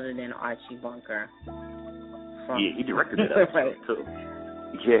none other than Archie Bunker. Yeah, he directed that episode, too.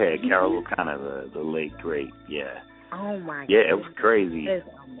 Yeah, Carol O'Connor, the late great, yeah. Oh, my God. Yeah, it was crazy. It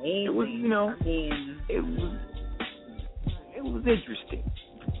was amazing. It was, you know, it was interesting.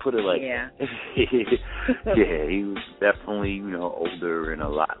 Put it like that. Yeah, he was definitely, you know, older and a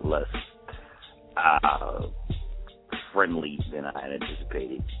lot less friendly than I had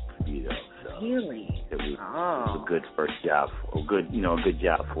anticipated, you know. So really? It was a good first job, a good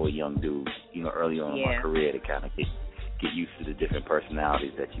job for a young dude, you know, early on in my career to kind of get used to the different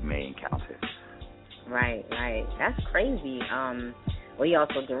personalities that you may encounter. Right. That's crazy. Well, he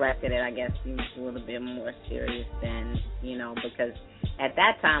also directed it, I guess, he was a little bit more serious than, you know, because at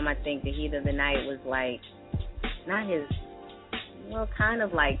that time, I think The Heat of the Night was like, not his, well, kind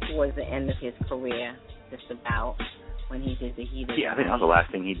of like towards the end of his career, just about, when he did The Heat of the Night. Yeah, I think that was the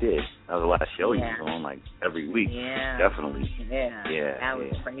last thing he did. That was the last show he was on, like, every week. Yeah. Definitely. Yeah. That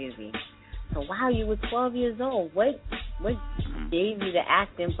was crazy. So, wow, you were 12 years old. What gave you the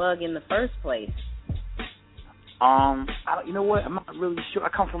acting bug in the first place? You know what? I'm not really sure. I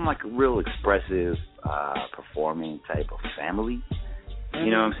come from like a real expressive, performing type of family. Mm-hmm.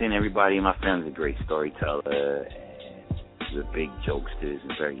 You know what I'm saying? Everybody in my family's a great storyteller, and we're big jokesters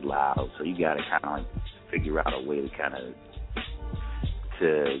and very loud. So you got to kind of like figure out a way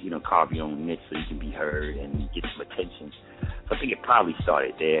to you know, carve your own niche so you can be heard and get some attention. So I think it probably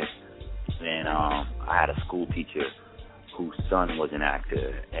started there. And I had a school teacher whose son was an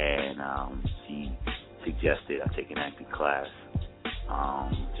actor, and she suggested I take an acting class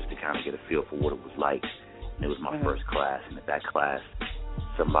just to kind of get a feel for what it was like. And it was my first class, and at that class,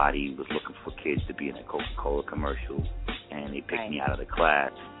 somebody was looking for kids to be in a Coca-Cola commercial, and they picked me out of the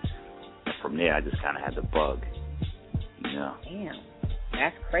class. And from there, I just kind of had the bug, you know. Damn,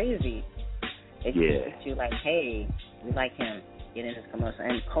 that's crazy. It's you like, hey, we like him, get in this commercial.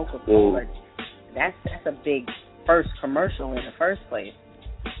 And Coca-Cola, that's a big first commercial in the first place.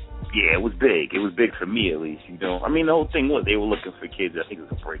 Yeah, it was big. It was big for me, at least, you know. I mean, the whole thing was they were looking for kids, I think it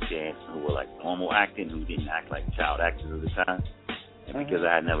was a break dance, who were like normal acting, who didn't act like child actors at the time. And because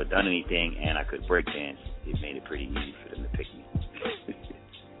I had never done anything and I could break dance, it made it pretty easy for them to pick me.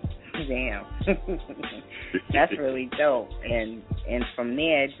 Damn. That's really dope. And from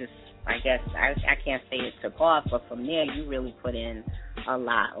there, just, I guess, I can't say it took off, but from there you really put in a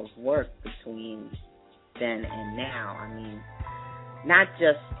lot of work between then and now. I mean, not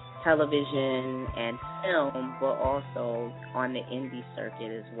just television and film, but also on the indie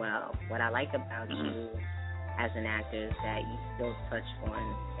circuit as well. What I like about you as an actor is that you still touch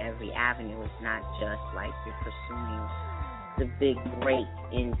on every avenue. It's not just like you're pursuing the big break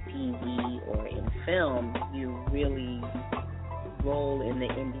in TV or in film. You really roll in the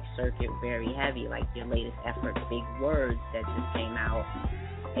indie circuit very heavy, like your latest effort, Big Words, that just came out.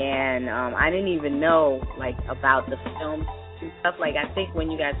 And I didn't even know, like, about the film stuff. Like, I think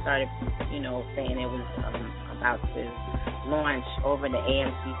when you guys started, you know, saying it was about to launch over the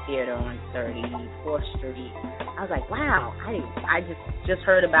AMC Theater on 34th Street, I was like, wow, I just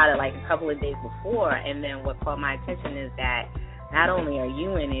heard about it like a couple of days before. And then what caught my attention is that not only are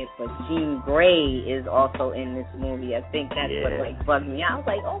you in it, but Jean Grey is also in this movie. I think that's what like bugged me out. I was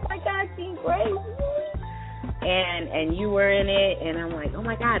like, oh my God, Jean Grey. And you were in it, and I'm like, oh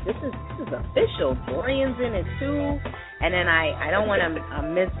my God, this is official. Dorian's in it too. And then I don't want to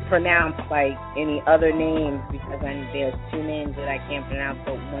mispronounce like any other names, because there's two names that I can't pronounce.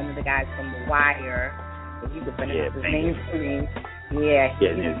 But one of the guys from The Wire, if you could pronounce his name for me,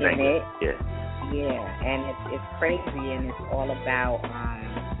 he's in it. Yeah, and it's crazy, and it's all about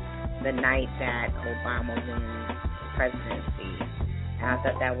the night that Obama wins the presidency. And I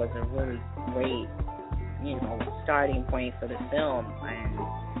thought that was a really great starting point for the film. And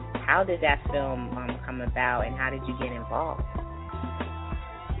how did that film come about, and how did you get involved?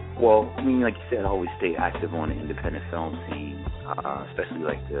 Well, I mean, like you said, I always stay active on the independent film scene, especially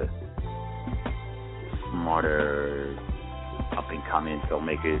like the smarter, up-and-coming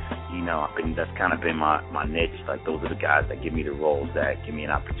filmmakers. That's kind of been my niche. Like, those are the guys that give me the roles, that give me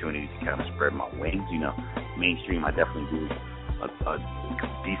an opportunity to kind of spread my wings. Mainstream, I definitely do a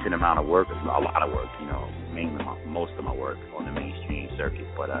decent amount of work, a lot of work, mainly most of my work on the mainstream circuit.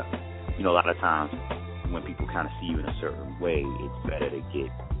 But, a lot of times when people kind of see you in a certain way, it's better to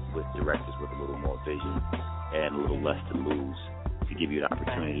get with directors with a little more vision and a little less to lose, to give you an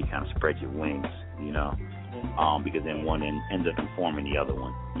opportunity to kind of spread your wings, because then one ends up informing the other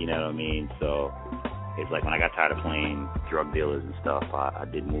one, you know what I mean? So it's like when I got tired of playing drug dealers and stuff, I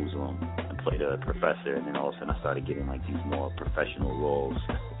did Muslim and played a professor, and then all of a sudden I started getting like these more professional roles.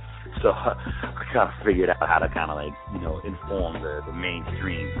 So I kind of figured out how to kind of like, inform the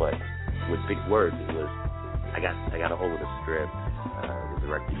mainstream, but with big words. It was, I got a hold of the script, the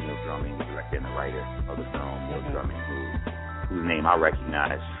director Neil Drumming, the director and the writer of the film, Neil Drumming, whose name I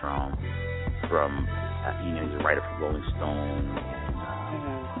recognize from he's a writer for Rolling Stone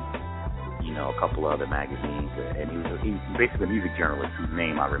and a couple of other magazines, and he was basically a music journalist whose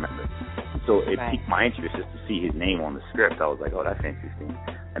name I remember. So it piqued my interest just to see his name on the script. I was like, oh, that's interesting.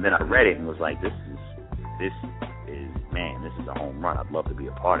 And then I read it and was like, this is a home run. I'd love to be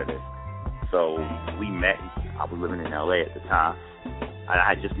a part of this. So we met. I was living in L.A. at the time. I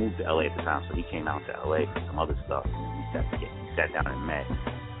had just moved to L.A. at the time, so he came out to L.A. for some other stuff. And we sat down and met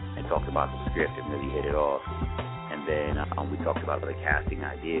and talked about the script and really hit it off. And then we talked about other casting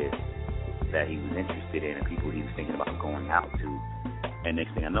ideas that he was interested in and people he was thinking about going out to. And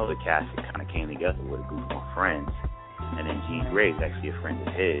next thing I know, the casting kind of came together with a group of my friends. And then Jean Grey is actually a friend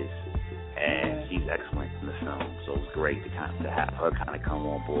of his, and she's excellent in the film. So it was great to have her kind of come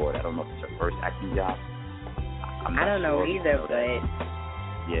on board. I don't know if it's her first acting job. I don't know either, but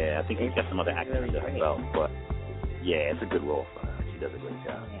yeah, I think she's got some other acting really as well. But yeah, it's a good role for her. She does a great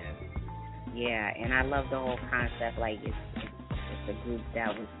job. Yeah, and I love the whole concept. Like it's a group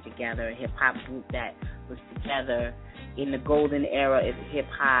that was together, a hip hop group that was together in the golden era of hip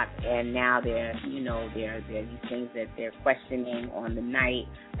hop, and now there are these things that they're questioning on the night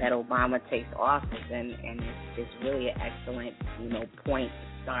that Obama takes office, and it's really an excellent point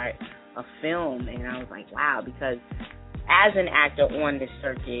to start a film. And I was like, wow, because as an actor on the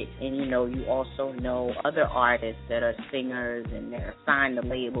circuit, and you also know other artists that are singers and they're signed to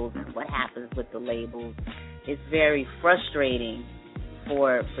labels, and what happens with the labels, it's very frustrating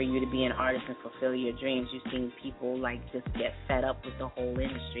for you to be an artist and fulfill your dreams. You've seen people like just get fed up with the whole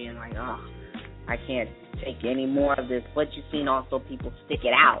industry and like, oh, I can't take any more of this. But you've seen also people stick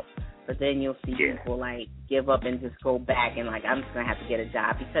it out. But then you'll see people like give up and just go back and like, I'm just going to have to get a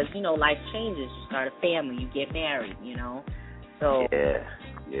job because, life changes. You start a family, you get married, So,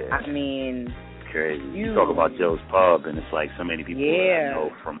 yeah. I mean, it's crazy. You talk about Joe's Pub, and it's like so many people that I know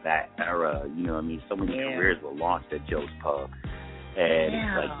from that era, so many careers were launched at Joe's Pub. And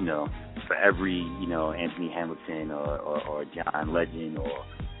it's like, for every, Anthony Hamilton or John Legend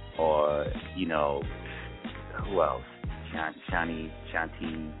or who else?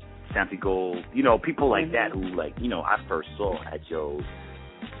 Shanti Gold, people like that who I first saw at Joe's.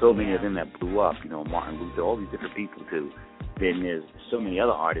 So many of them that blew up, Martin Luther, all these different people too. Then there's so many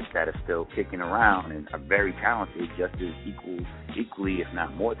other artists that are still kicking around and are very talented, just as equally, if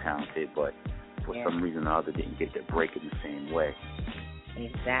not more talented, but for some reason or other didn't get their break in the same way.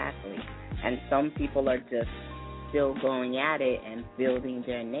 Exactly. And some people are just still going at it and building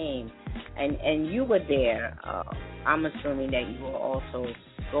their name. And you were there. I'm assuming that you were also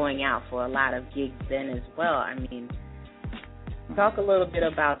going out for a lot of gigs then as well. I mean, talk a little bit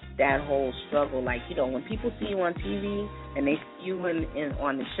about that whole struggle. Like, when people see you on TV and they see you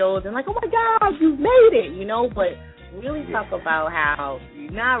on the shows and like, oh my God, you made it, but really talk about how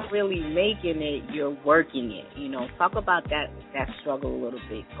you're not really making it, you're working it. Talk about that struggle a little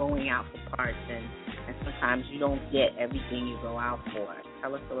bit, going out for parts, and sometimes you don't get everything you go out for.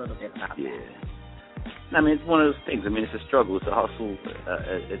 Tell us a little bit about that. I mean, it's one of those things. I mean, it's a struggle. It's a hustle.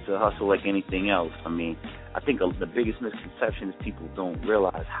 It's a hustle like anything else. I mean, I think the biggest misconception is people don't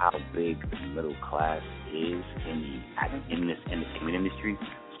realize how big the middle class is in this entertainment industry,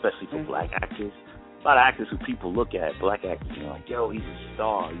 especially for black actors. A lot of actors who people look at, black actors, like, yo, he's a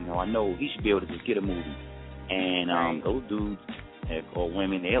star. I know he should be able to just get a movie. And those dudes or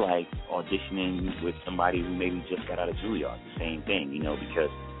women, they're like auditioning with somebody who maybe just got out of Juilliard. The same thing, because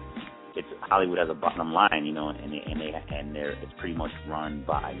it's Hollywood has a bottom line, you know, and it's pretty much run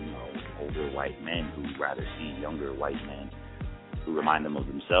by, you know, older white men who rather see younger white men who remind them of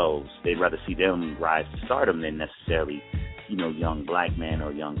themselves. They'd rather see them rise to stardom than necessarily, you know, young black men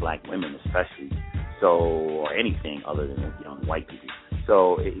or young black women, especially. So, or anything other than young white people.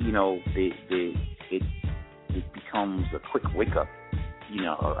 So, it becomes a quick wake up, you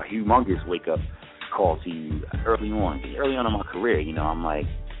know, a humongous wake up call to you early on in my career. You know, I'm like,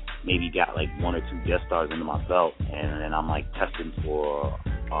 maybe got like 1 or 2 guest stars under my belt, and then I'm like testing for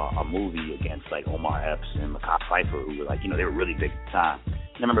a movie against like Omar Epps and Mackie Pfeiffer, who were like, you know, they were really big at the time.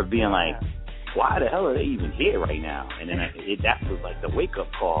 And I remember being like, why the hell are they even here right now? And then that was like the wake up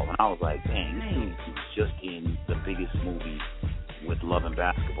call, and I was like, dang, this dude was just in the biggest movie with Love and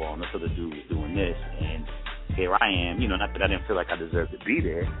Basketball, and this other dude was doing this, and here I am. You know, not that I didn't feel like I deserved to be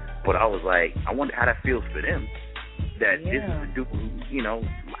there, but I was like, I wonder how that feels for them. That this is the dude who, you know,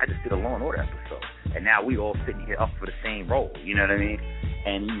 I just did a Law and Order episode, and now we all sitting here up for the same role, you know what I mean?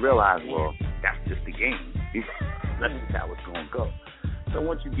 And you realize, well, that's just the game. That's just how it's going to go. So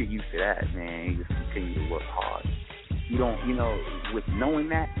once you get used to that, man, you just continue to work hard. You don't, you know, with knowing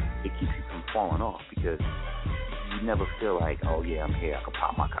that, it keeps you from falling off, because you never feel like, oh yeah, I'm here, I can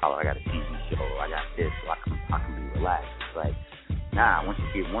pop my collar, I got a TV show, I got this, so I can be relaxed. It's like, nah, once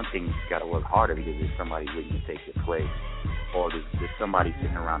you get one thing, you just got to work harder, because there's somebody waiting to take your place, or there's somebody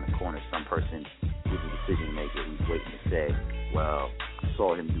sitting around the corner, some person who's a decision maker who's waiting to say, well, I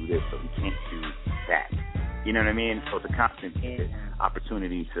saw him do this, so he can't do that. You know what I mean? So it's a constant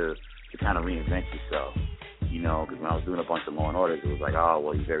opportunity to kind of reinvent yourself. You know, because when I was doing a bunch of Law and Orders, it was like, oh,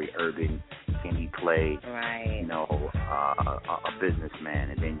 well, he's very urban. Can he play, you know, a businessman?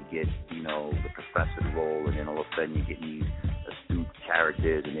 And then you get, you know, the professor role, and then all of a sudden you get these astute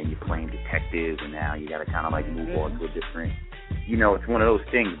characters, and then you're playing detectives, and now you got to kind of like move on to a different, you know, it's one of those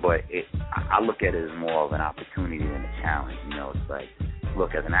things, but I look at it as more of an opportunity than a challenge. You know, it's like,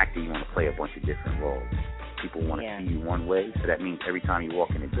 look, as an actor, you want to play a bunch of different roles. People want to see you one way, so that means every time you walk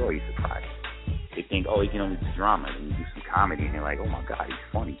in the door, you're surprised. They think, oh, he can only do drama, and you do some comedy, and they're like, oh my God, he's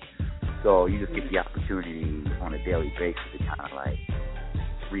funny. So you just get the opportunity on a daily basis to kind of like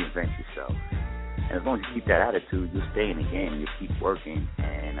reinvent yourself. And as long as you keep that attitude, you'll stay in the game, you'll keep working,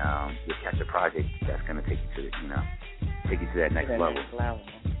 and you'll catch a project that's going to take you to, you know, take you to that next level.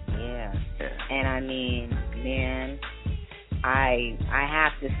 Yeah. And I mean, man, I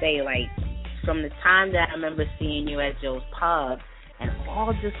have to say, like, from the time that I remember seeing you at Joe's Pub, and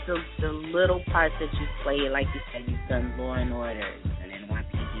all just the little parts that you played, like you said, you've done Law and Order, and then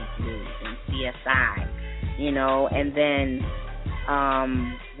NYPD Blues, and CSI, you know, and then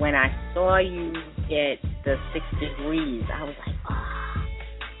when I saw you get the 6 Degrees, I was like, oh,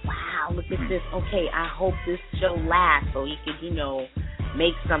 wow, look at this. Okay, I hope this show lasts so he could, you know,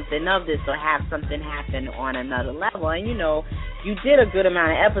 make something of this or have something happen on another level. And, you know, you did a good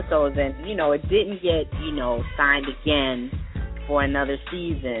amount of episodes, and, you know, it didn't get, you know, signed again for another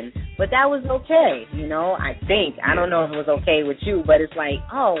season, but that was okay, you know, I think. I don't know if it was okay with you, but it's like,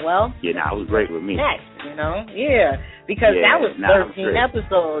 oh, well. Yeah, it was great with me. Next, you know, because that was 13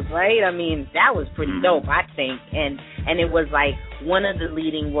 episodes, right? I mean, that was pretty dope, I think, and it was like one of the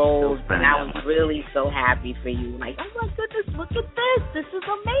leading roles, and I was really so happy for you. Like, oh my goodness, look at this is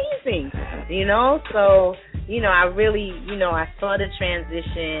amazing, you know? So, you know, I really, you know, I saw the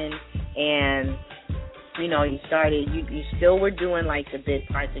transition, and you know, you still were doing like the bit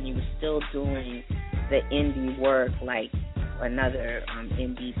parts, and you were still doing the indie work. Like another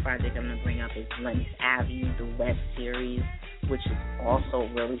indie project I'm gonna bring up is Lennox Avenue, the web series, which is also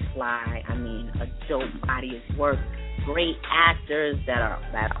really fly. I mean, a dope body of work, great actors that are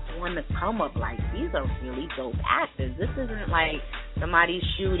on the come up. Like, these are really dope actors. This isn't like somebody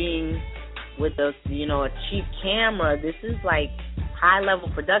shooting with a cheap camera. This is like high-level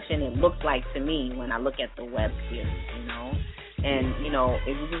production, it looks like to me when I look at the web series, you know. And, you know,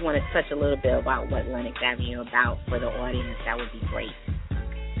 if you just want to touch a little bit about what Lennox Avenue is about for the audience, that would be great.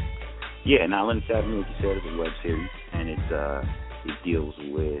 Yeah, now Lennox Avenue, like you said, is a web series, and it deals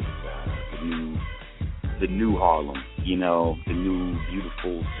with the new Harlem, you know, the new,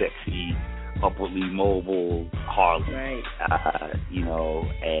 beautiful, sexy, upwardly mobile Harlem. Right. You know,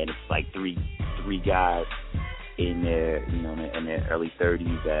 and it's like three guys in their, you know, in their early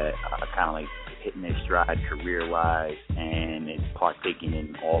 30s that are kind of like hitting their stride career-wise, and it's partaking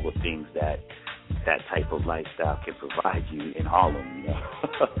in all the things that type of lifestyle can provide you in Harlem, you know.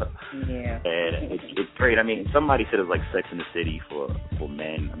 Yeah. And it's great. I mean, somebody said it was like Sex in the City for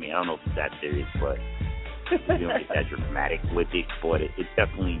men. I mean, I don't know if it's that serious, but you don't get that dramatic with it, but it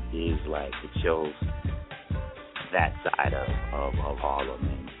definitely is like, it shows that side of Harlem,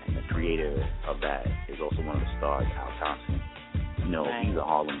 and the creator of that is also one of the stars, Al Thompson. You know, he's a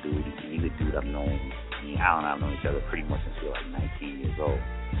Harlem dude. He's a dude I've known. I mean, Al and I have known each other pretty much since we were like 19 years old.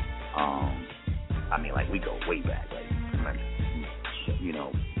 I mean, like, we go way back, like you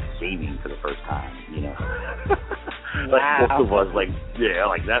know, shaving for the first time, you know. Like, both of us, like, yeah,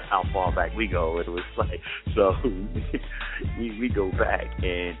 like, that's how far back we go. It was like, so we go back,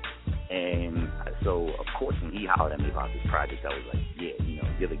 and so, of course, when he hollered at me about this project, I was like, yeah, you know,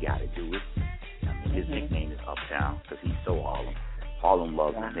 you're the guy to do it. I mean, his nickname is Uptown because he's so Harlem. Harlem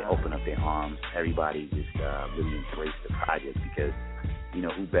loves him. They open up their arms. Everybody just really embraced the project because, you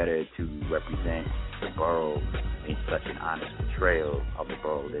know, who better to represent the borough in such an honest portrayal of the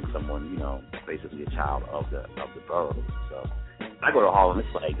borough than someone, you know, basically a child of the borough. So I go to Harlem, it's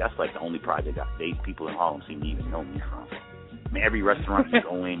like, that's like the only project people in Harlem seem to even know me from. I mean, every restaurant you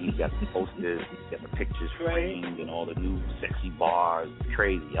go in, he's got the posters, he's got the pictures framed and all the new sexy bars. It's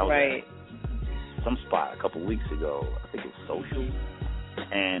crazy. I was at some spot a couple weeks ago, I think it was Social.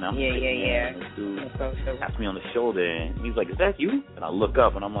 And I'm this dude taps me on the shoulder, and he's like, "Is that you?" And I look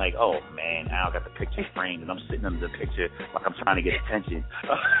up, and I'm like, "Oh man, Al got the picture framed, and I'm sitting under the picture like I'm trying to get attention."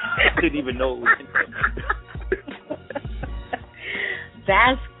 I didn't even know it was him.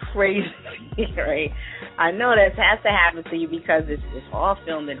 That's crazy, right? I know that has to happen to you because it's all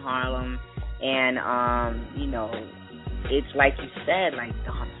filmed in Harlem, and you know, it's like you said, like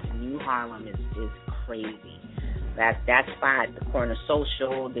the new Harlem is crazy. That spot, the corner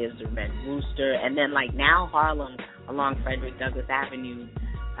Social, there's the Red Rooster, and then like now Harlem along Frederick Douglass Avenue,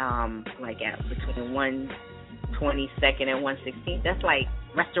 like at between 122nd and 116th, that's like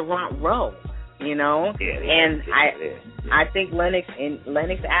Restaurant Row, you know. I think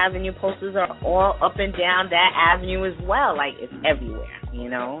Lenox Avenue posters are all up and down that avenue as well. Like it's everywhere, you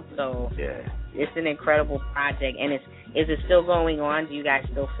know. So it's an incredible project, and is it still going on? Do you guys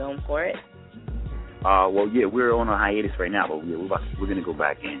still film for it? Well, yeah, we're on a hiatus right now, but we're going to go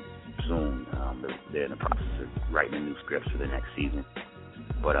back in soon. They're in the process of writing a new script for the next season.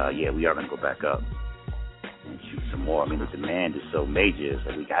 But, yeah, we are going to go back up and shoot some more. I mean, the demand is so major, it's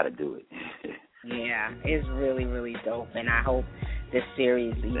like we got to do it. Yeah, it's really, really dope, and I hope this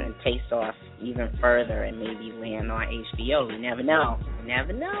series even takes off even further and maybe land on HBO. You never know.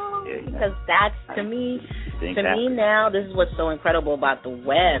 Because that's, to me now, this is what's so incredible about the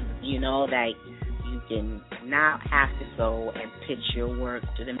web, you know, that you can not have to go and pitch your work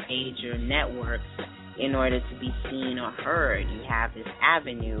to the major networks in order to be seen or heard. You have this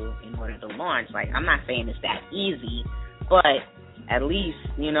avenue in order to launch. Like, I'm not saying it's that easy, but at least,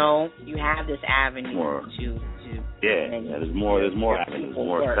 you know, you have this avenue to there's more avenues,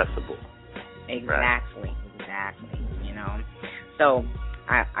 more accessible. Exactly, you know. So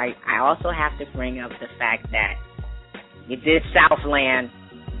I also have to bring up the fact that you did Southland.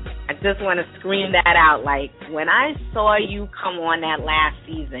 I just want to scream that out. Like, when I saw you come on that last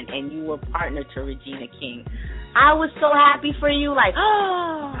season and you were partnered to Regina King, I was so happy for you. Like,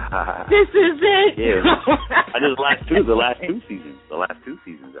 oh, this is it. Yeah, I did the last two seasons.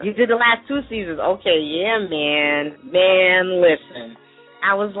 You did the last two seasons. Okay, yeah, man. Man, listen.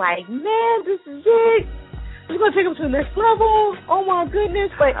 I was like, man, this is it. We're going to take them to the next level. Oh, my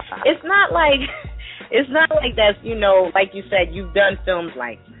goodness. But it's not like that's, you know, like you said, you've done films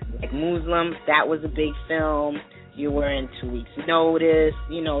like Muslim. That was a big film. You were in 2 Weeks Notice.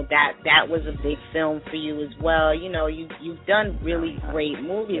 You know, that was a big film for you as well. You know, you've done really great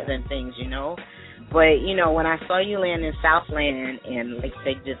movies and things, you know. But, you know, when I saw you land in Southland and, like I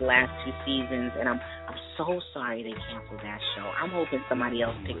said, did the last two seasons, and I'm so sorry they canceled that show. I'm hoping somebody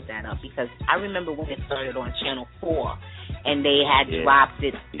else picks that up, because I remember when it started on Channel 4 and they had dropped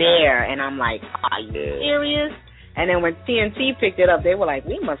it there, and I'm like, are you serious? And then when TNT picked it up, they were like,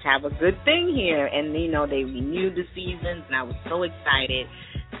 we must have a good thing here. And, you know, they renewed the seasons, and I was so excited.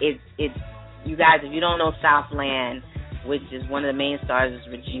 It's you guys, if you don't know Southland, which is one of the main stars is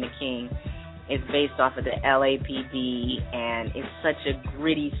Regina King, it's based off of the LAPD, and it's such a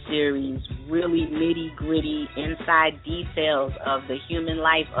gritty series, really nitty-gritty inside details of the human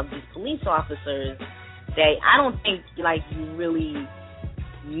life of these police officers that I don't think, like, you really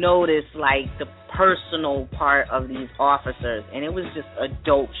notice, like, the personal part of these officers. And it was just a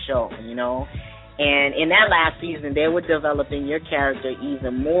dope show, you know. And in that last season, they were developing your character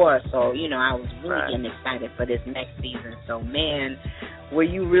even more. So, you know, I was really getting excited for this next season. So, man, were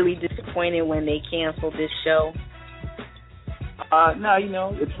you really disappointed when they canceled this show? No, you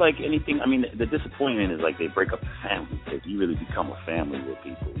know, it's like anything. I mean, the disappointment is like they break up the family, because you really become a family with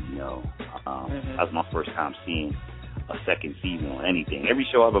people, you know. That was my first time seeing a second season on anything. Every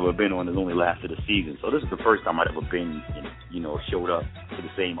show I've ever been on has only lasted a season. So this is the first time I've ever been, showed up to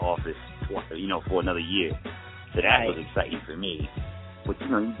the same office, for another year. So that was exciting for me. But,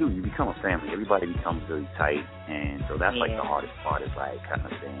 you become a family. Everybody becomes really tight. And so that's like the hardest part is like kind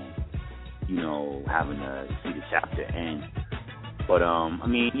of saying, having to see the chapter end. But,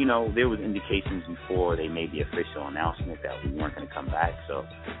 there was indications before they made the official announcement that we weren't going to come back. So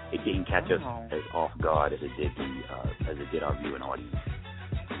it didn't catch us as off guard as it did our viewing audience.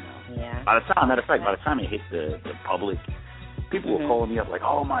 Yeah. By the time it hit the public, people were calling me up like,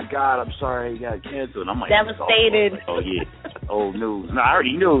 "Oh my God, I'm sorry, you got canceled." And I'm like, devastated. Oh yeah, that's old news. No, I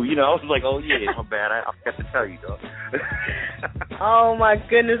already knew. I was like, "Oh yeah, my bad. I forgot to tell you though." Oh my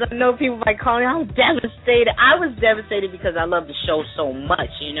goodness, I know people like calling. I'm devastated. I was devastated because I love the show so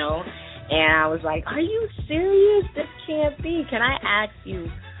much, and I was like, "Are you serious? This can't be." Can I ask you?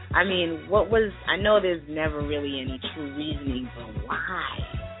 I mean, I know there's never really any true reasoning, but why?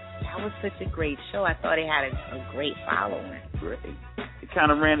 That was such a great show. I thought it had a great following. Great. It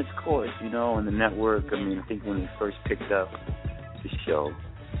kind of ran its course, and the network. I mean, I think when they first picked up the show,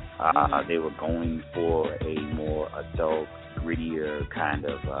 they were going for a more adult, grittier kind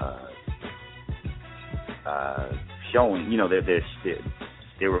of showing.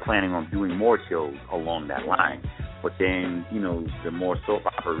 They were planning on doing more shows along that line. But then, the more soap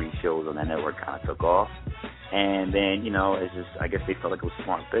opera shows on that network kind of took off. And then, it's just, I guess they felt like it was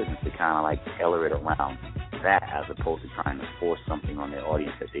smart business to kind of like tailor it around that as opposed to trying to force something on their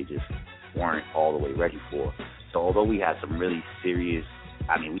audience that they just weren't all the way ready for. So although we had some really serious,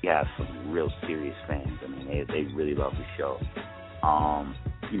 we have some real serious fans. They really love the show.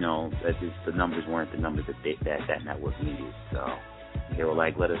 The numbers weren't the numbers that network needed. So they were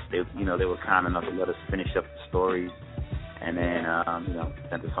like, they were kind enough to let us finish up the story and then,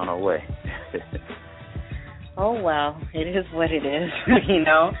 sent us on our way. Oh, well, it is what it is,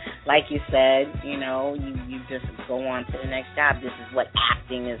 Like you said, you just go on to the next job. This is what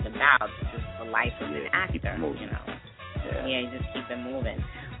acting is about. This is the life of an actor, Yeah, you just keep it moving.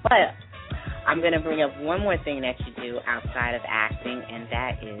 But I'm going to bring up one more thing that you do outside of acting, and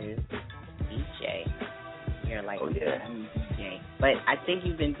that is DJ. You're like a DJ. But I think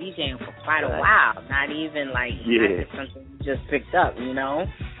you've been DJing for quite a while, not even like something you just picked up,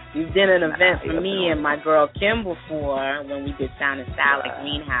 You did an event for me and my girl Kim before when we did Sound and Style at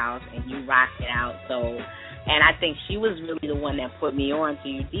Greenhouse, and you rocked it out. So, and I think she was really the one that put me on to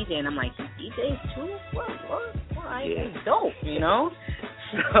you DJ, and I'm like, you DJs too? What? Dope,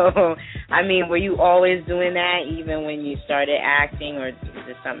 So, were you always doing that even when you started acting, or is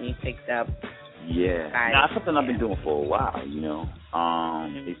it something you picked up? Yeah, it's something I've been doing for a while,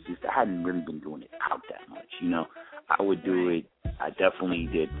 It's just I hadn't really been doing it out that much, I would do it. I definitely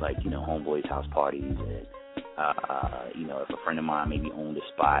did, homeboys' house parties. And, if a friend of mine maybe owned a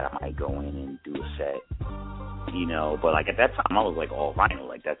spot, I might go in and do a set. But, at that time, I was, all vinyl.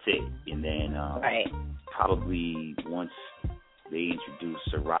 That's it. And then probably once they introduced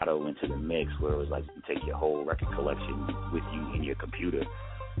Serato into the mix, where it was, you take your whole record collection with you in your computer,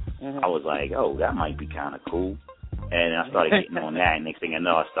 I was like, oh, that might be kind of cool. And I started getting on that, and next thing I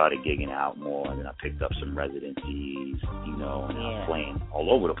know, I started gigging out more, and then I picked up some residencies, and I was playing all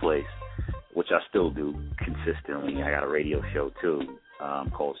over the place, which I still do consistently. I got a radio show, too,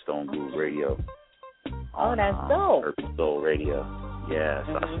 called Stone Groove Radio. Oh, that's dope. Urban Soul Radio. Yeah,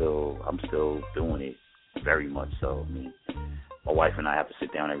 so I'm still doing it very much so. My wife and I have to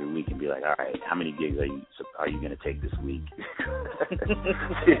sit down every week and be like, all right, how many gigs are you going to take this week?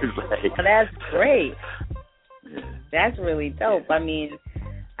 That's great. Yeah. That's really dope.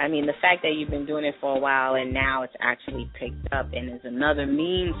 The fact that you've been doing it for a while and now it's actually picked up and is another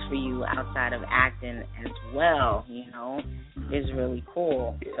means for you outside of acting as well, is really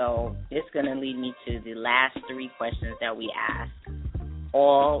cool. So it's going to lead me to the last three questions that we ask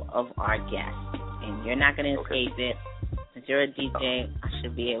all of our guests. And you're not going to escape it. Since you're a DJ, we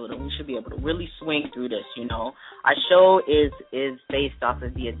should be able to really swing through this, Our show is based off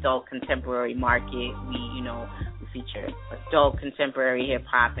of the adult contemporary market. We feature adult contemporary hip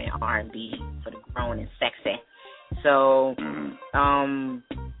hop and R&B for the grown and sexy. So,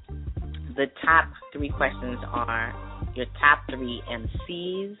 the top three questions are your top three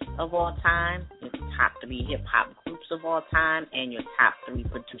MCs of all time, your top three hip hop groups of all time, and your top three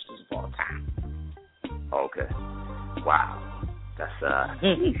producers of all time. Okay. Wow. That's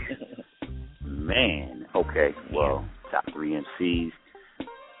man. Okay. Well, top three MCs.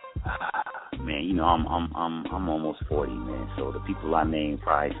 Man, I'm almost 40, man. So the people I name,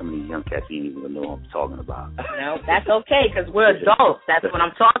 probably some of these young cats ain't even know what I'm talking about. No, that's okay, because we're adults. That's what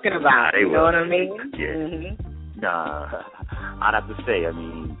I'm talking about. You know what I mean? Yeah. I'd have to say, I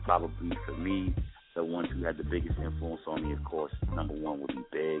mean, probably for me, the ones who had the biggest influence on me, of course, number one would be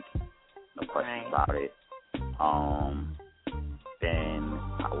Big. No question about it. Then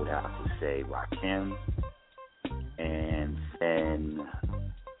I would have to say Rakim. And then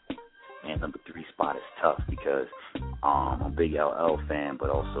number 3 spot is tough because I'm a big LL fan, but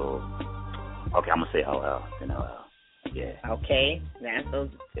also, okay, I'm going to say LL, then LL. Yeah. Okay, that's those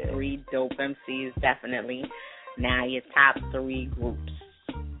 3 dope MCs, definitely. Now your top 3 groups.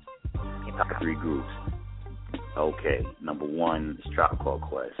 Top 3 groups. Okay, number 1 is Tribe Called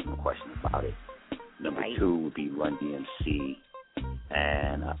Quest, no question about it. Number 2 would be Run DMC.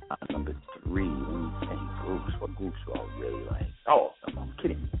 And number 3, let me think, groups. What groups do I really like? Oh, I'm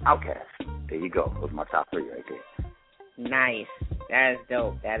kidding. Outkast. There you go. Those are my top 3 right there. Nice. That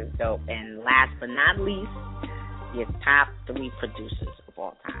is dope. And last but not least, your top 3 producers of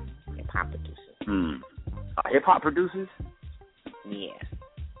all time. Hip-hop producers. Hip-hop producers? Yeah.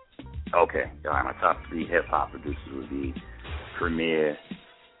 Okay. All right, my top 3 hip-hop producers would be Premier,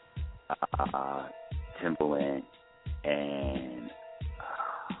 Timbaland, and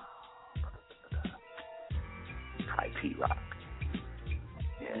P-Rock.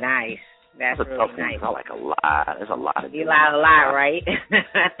 Yeah. Nice. That's a really tough nice. one. I like a lot. There's a lot of. You like a lot, right?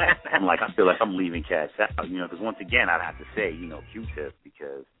 I feel like I'm leaving cats out, because once again, I'd have to say, Q-Tip,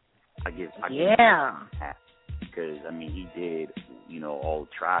 because I give because I mean he did, all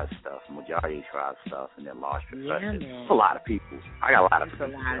Tribe stuff, majority of Tribe stuff, and then Lost Professor. It's a lot of people. I got a lot of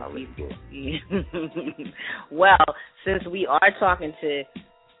people. Well, since we are talking to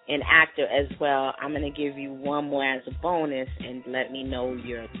an actor as well, I'm going to give you one more as a bonus and let me know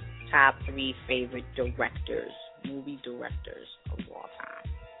your top 3 favorite movie directors of all time.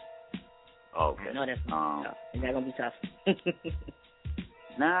 Okay. I know that's tough. Is that going to be tough?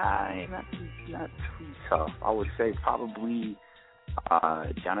 Nah, not too tough. I would say probably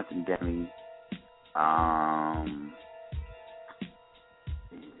Jonathan Demme.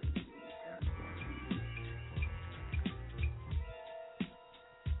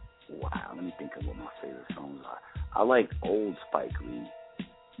 Wow, let me think of what my favorite songs are. I like old Spike Lee,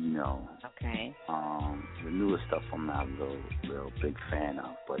 Okay. The newer stuff I'm not a real big fan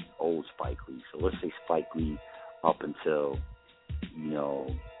of, but old Spike Lee. So let's say Spike Lee up until,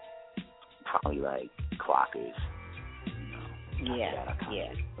 probably like Clockers.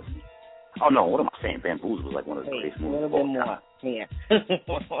 Yeah. Oh no, what am I saying? Bamboozle was like one of the greatest movies of all time. Yeah.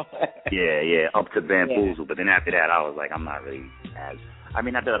 yeah, up to Bamboozle. But then after that, I was like, I'm not really as. I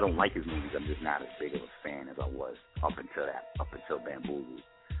mean, not that I don't like his movies. I'm just not as big of a fan as I was up until Bamboozle.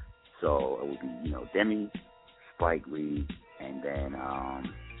 So it would be, Demme, Spike Lee, and then, I'd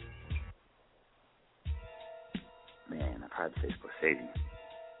probably say Scorsese.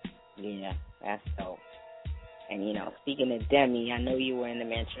 Yeah, that's dope. And, speaking of Demme, I know you were in the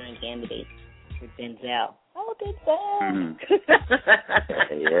Manchurian Candidate with Denzel. Oh, Denzel! Mm-hmm.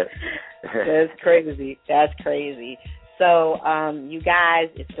 Yeah. That's crazy. So, you guys,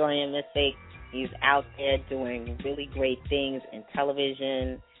 it's Dorian Missick. He's out there doing really great things in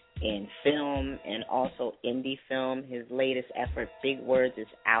television, in film, and also indie film. His latest effort, Big Words, is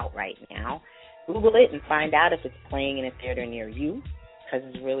out right now. Google it and find out if it's playing in a theater near you, because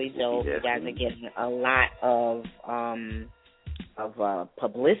it's really dope. You guys are getting a lot of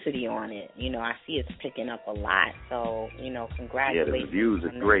publicity on it. I see it's picking up a lot. So, congratulations. Yeah, the reviews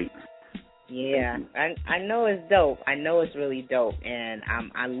are great. Yeah, I know it's dope. I know it's really dope, and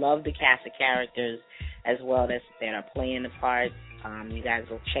I love the cast of characters as well that are playing the parts. You guys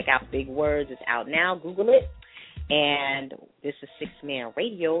go check out Big Words. It's out now. Google it. And this is 6 Man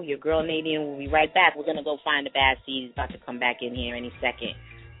Radio. Your girl Nadine will be right back. We're gonna go find the bad seed. He's about to come back in here any second.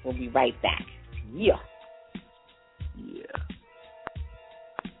 We'll be right back. Yeah.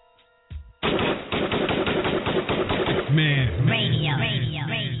 Man. Radio.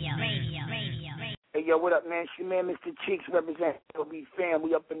 Hey, yo, what up, man? It's your man, Mr. Cheeks, representing LB fam.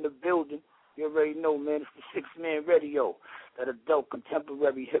 We up in the building. You already know, man. It's the 6 Man Radio. That adult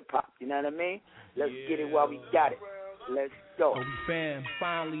contemporary hip-hop. You know what I mean? Let's get it while we got it. Let's go. LB fam,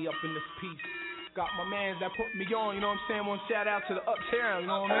 finally up in this piece. Got my mans that put me on, you know what I'm saying? One shout out to the Uptown, you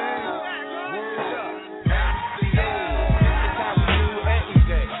know what I mean? Word up. This is how we do every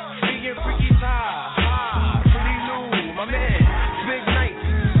day. Being freaky high, pretty new, my man. Big night.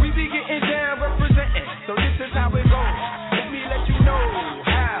 We be getting down representing. So this is how it goes. Let me let you know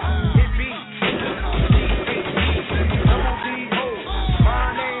how it be. D-A-D-O-O.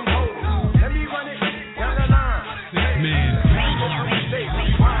 My name Ho. Let me run it down the line. Man.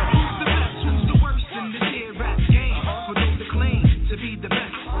 To be the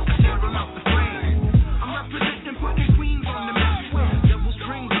best, I tear them out the frame. I'm representing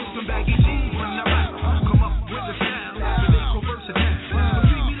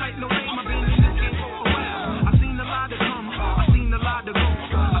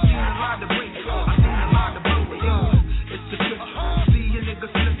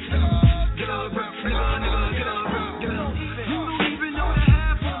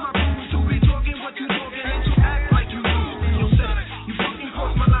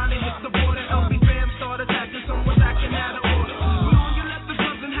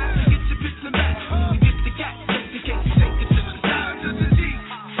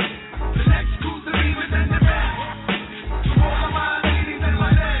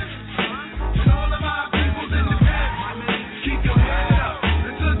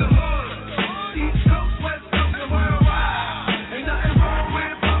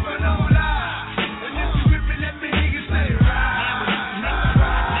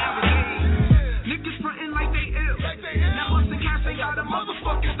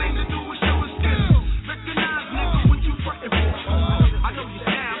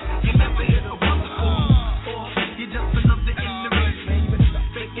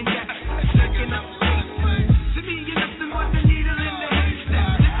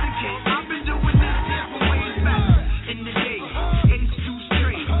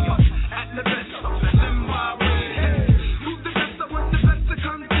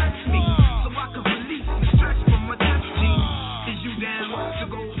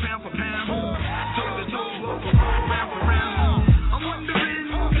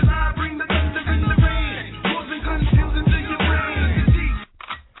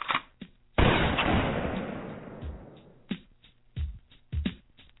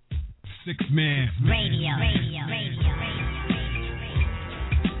Man Radio.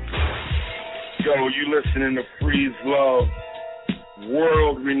 Yo, you listening to Freeze Love,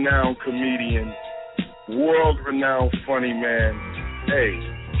 world-renowned comedian, world-renowned funny man. Hey,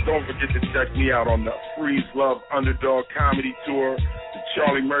 don't forget to check me out on the Freeze Love Underdog Comedy Tour, the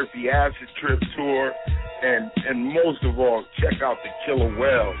Charlie Murphy Acid Trip Tour, and most of all, check out the Killer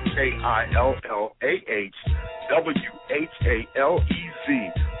Whales, KILLAHWHALEZ,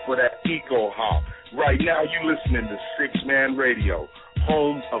 for that eco hop. Right now, you listening to 6 Man Radio,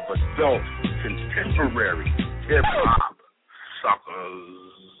 home of adult contemporary hip hop suckers.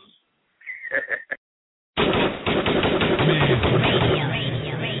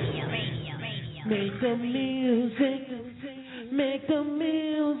 Make the music, make the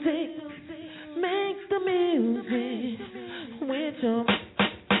music, make the music with your.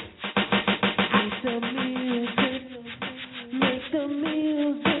 Make the music, make the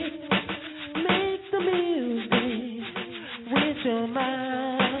music, make the music with your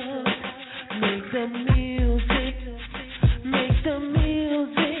mind. Make the music, make the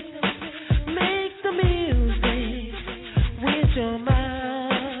music, make the music with your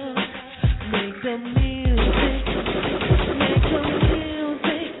mind. Make the music, make the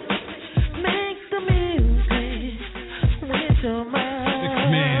music, make the music with your mind. 6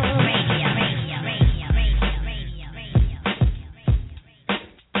 Man Radio.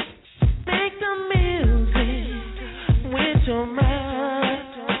 Make the music with your mind.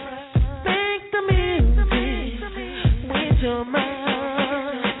 Make the music with your mind.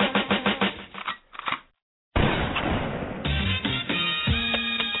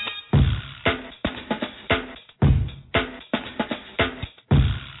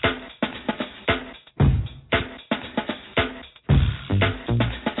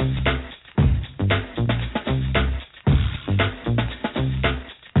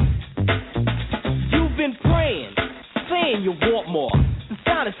 You've been praying, saying you want more. The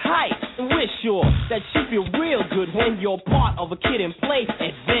sound is hype, and we're sure that you feel real good when you're part of a Kid and Play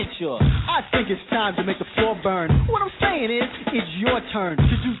adventure. I think it's time to make the floor burn. What I'm saying is, it's your turn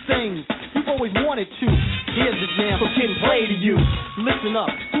to do things you've always wanted to. Here's the jam for Kid and Play to you. Listen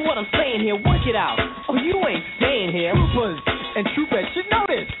up to what I'm saying here, work it out. Oh, you ain't staying here. Troopers and troopettes should know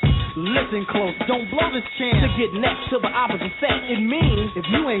this. Listen close, don't blow this chance. To get next to the opposite set, it means if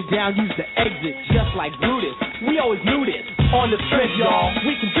you ain't down, use the exit. just like Brutus. We always knew this. On the trip, y'all,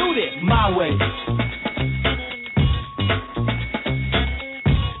 we can do this my way.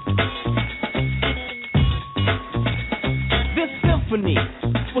 This symphony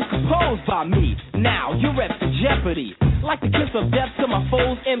was composed by me. Now you're at jeopardy. Like the kiss of death to my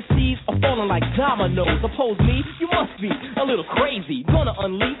foes, MCs are falling like dominoes. Oppose me, you must be a little crazy. Gonna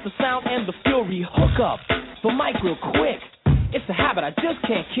unleash the sound and the fury. Hook up the mic real quick. It's a habit I just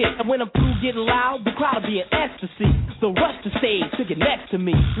can't kick. And when I'm through getting loud, the crowd will be in ecstasy. The rush to stage to get next to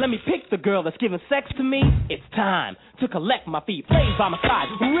me. Let me pick the girl that's giving sex to me. It's time to collect my feet. Plays by my side,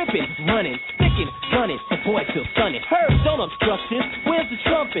 ripping, running, sticking, gunning. The boy feels stunning. Heard, don't obstruct this. Where's the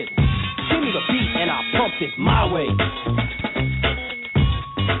trumpet? Give me the beat and I'll pump it my way.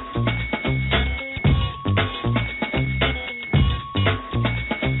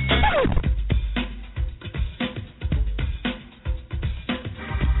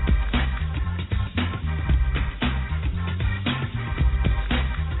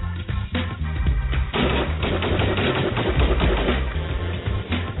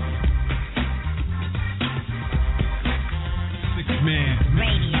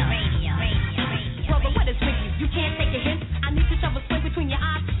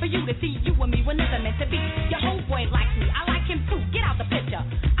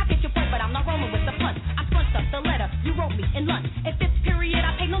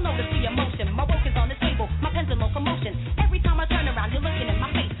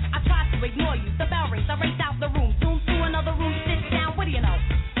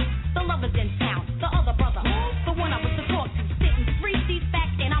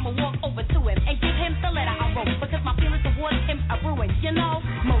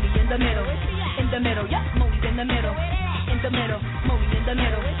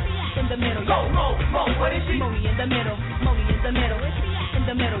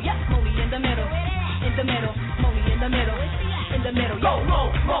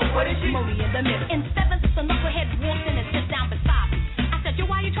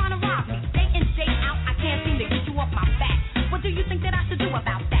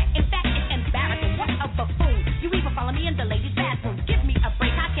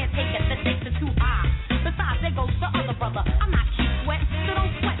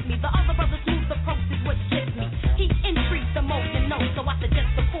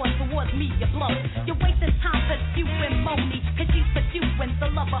 Me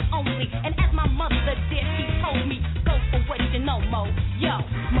lover only. And as my mother did, she told me, go for what you know, Mo. Yo,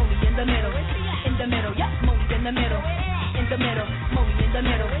 Moe in the middle, yeah, Moe in the middle, in the middle, Moe in the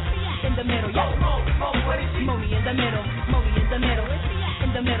middle, in the middle, yeah, Moe in the middle, Moe in the middle,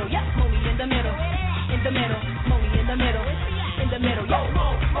 in the middle, yeah, Moe in the middle, in the middle, Moe in the middle, in the middle, yeah,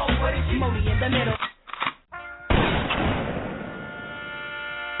 Moe in the middle.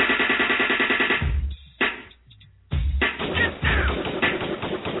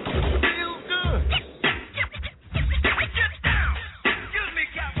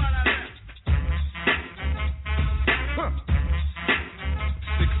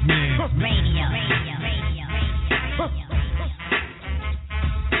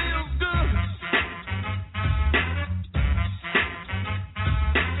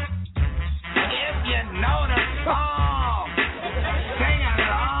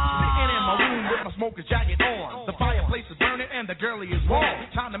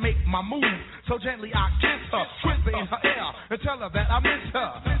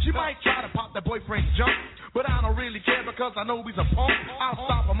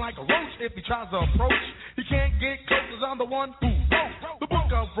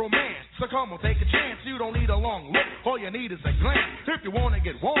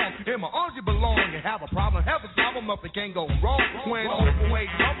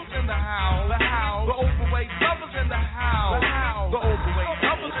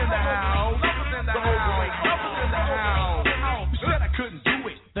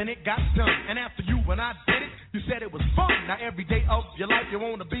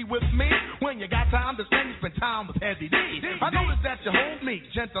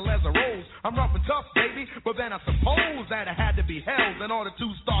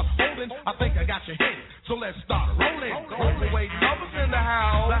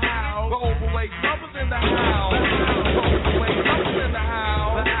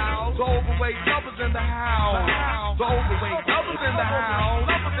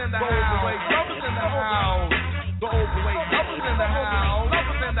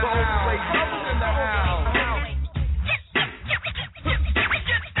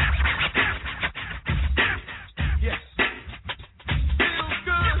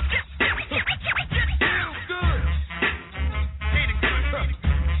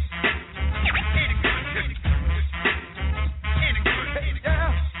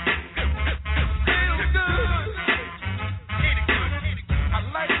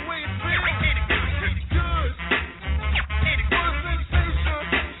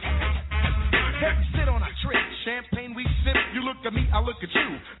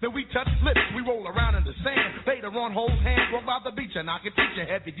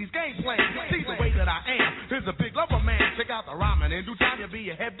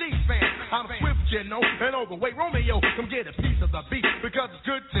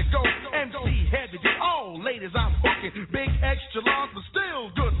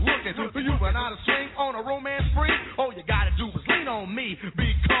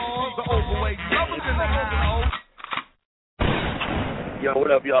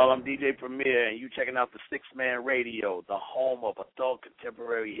 I'm DJ Premier, and you checking out the Six Man Radio, the home of adult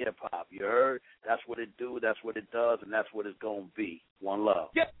contemporary hip hop. You heard? That's what it do, that's what it does, and that's what it's gonna be. One love.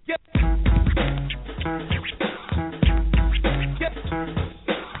 Yep.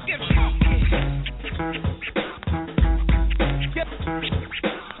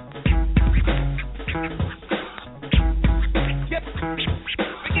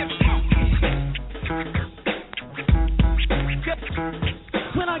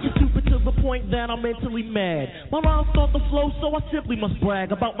 That I'm mentally mad. My rhymes start to flow, so I simply must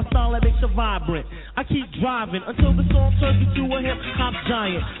brag about my style that makes it vibrant. I keep driving until the song turns into a hip-hop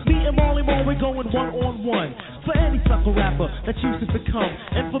giant. Me and Marley Moore, we're going one-on-one for any sucker rapper that chooses to come.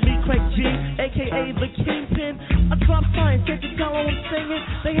 And for me, Craig G, a.k.a. the Kingpin, I drop science, can't you tell I'm singing?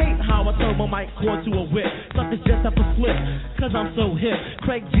 They hate how I turn my mic cord to a whip. Suckers just have to flip, cause I'm so hip.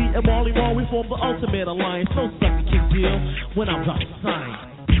 Craig G and Marley Moore, we form the ultimate alliance. So sucker kick deal when I drop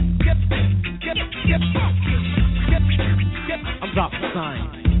science. I'm dropping signs.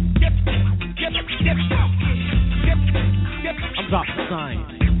 I'm dropping signs.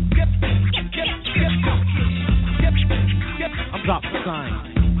 I'm dropping signs.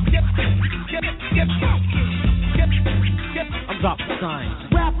 I'm dropping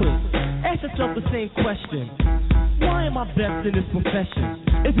signs. Rappers, ask yourself the same question. Why am I best in this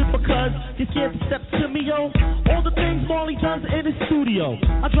profession? Is it because you can't step to me, yo? All the things Marley does in his studio.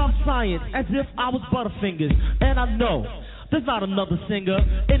 I drop science as if I was Butterfingers. And I know there's not another singer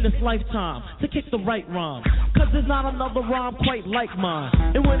in this lifetime to kick the right rhyme. Cause there's not another rhyme quite like mine.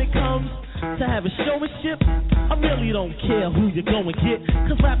 And when it comes to having showmanship, I really don't care who you're going to get.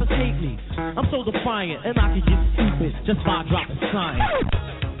 Cause me. I'm so defiant, and I can get stupid just by dropping science.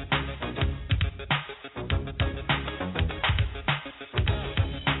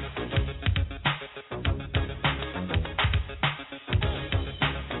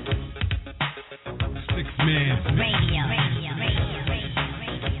 Man. Radio.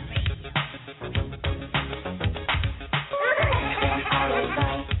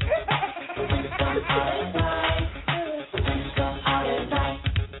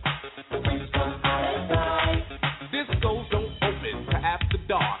 Discos don't open till after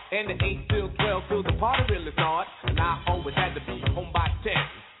dark, and it ain't till 12 till the party really starts. And I always had to be home by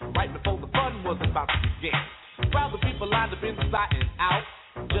 10, right before the fun was about to begin. While the people lined up inside and out,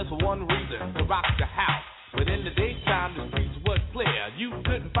 just for one reason, to rock the house. But in the daytime, the streets was clear. You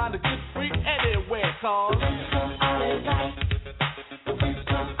couldn't find a good freak anywhere, cause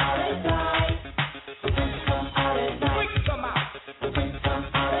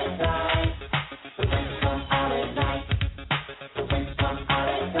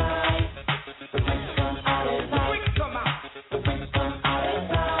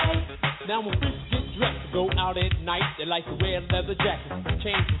now when freaks get dressed to go out at night, they like to wear leather jackets,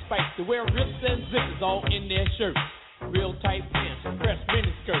 chains and spikes. They wear rips and zippers all in their shirts, real tight pants, pressed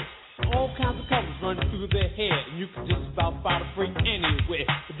mini skirts. All kinds of colors running through their hair, and you can just about find a freak anywhere.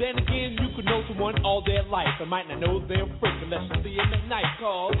 But then again, you could know someone all their life and might not know they're a freak unless you see them at night,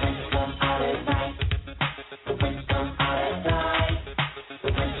 cause freaks come out at night. The freaks come out at night.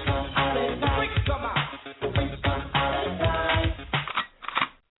 The freaks come out at night. Freaks come out. The freaks come out at night.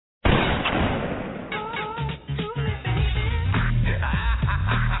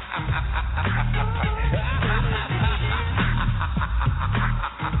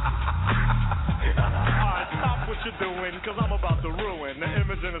 You're doing, cause I'm about to ruin the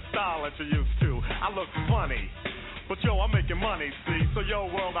image and the style that you're used to. I look funny, but yo, I'm making money, see? So yo,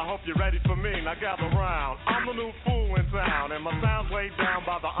 world, I hope you're ready for me. Now gather round. I'm the new fool in town, and my sound's laid down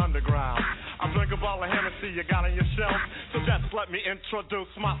by the underground. I drink a bottle of Hennessy you got on your shelf, so just let me introduce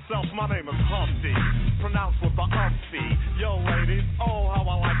myself. My name is Humpty, pronounced with the umpty. Yo, ladies, oh, how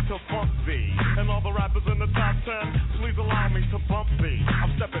I like to funk thee. And all the rappers in the top 10, please allow me to bump thee.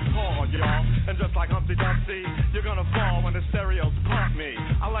 I'm stepping tall, y'all, and just like Humpty Dumpty, you're gonna fall when the stereos pump me.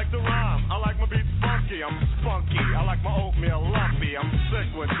 I like to rhyme, I like my beats funky, I'm spunky. I like my oatmeal lumpy, I'm sick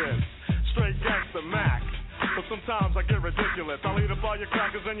with this. Straight gangster Mac. But sometimes I get ridiculous. I'll eat up all your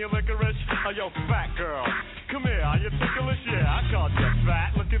crackers and your licorice. Oh, yo, fat girl, come here, are you ticklish? Yeah, I called you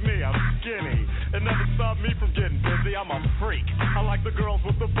fat. Look at me, I'm skinny. It never stopped me from getting busy. I'm a freak. I like the girls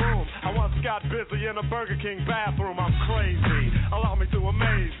with the boom. I once got busy in a Burger King bathroom. I'm crazy. Allow me to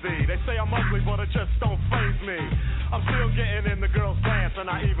amaze thee. They say I'm ugly, but it just don't faze me. I'm still getting in the girls' pants, and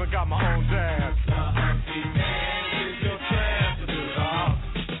I even got my own dance. The Humpty Dance is your chance to do the hump.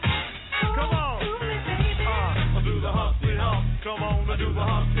 Come on. Do the Humpty Hump, come on and do the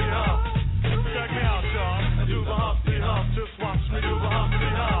Humpty Hump. Check me out, y'all. I do the Humpty Hump, just watch me do the Humpty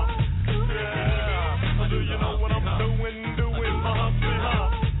Hump. Yeah, do you know what I'm doing the Humpty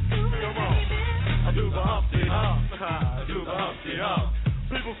Hump? Come on, I do the Humpty Hump. I do the Humpty Hump.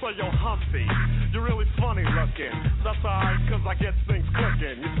 People say, yo, Humpty, you're really funny looking. That's alright, cause I get things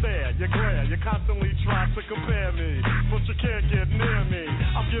cooking. You stare, you glare, you constantly try to compare me, but you can't get near me.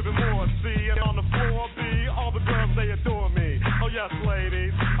 I'm giving more C, and on the floor B, all the girls, they adore me. Oh yes,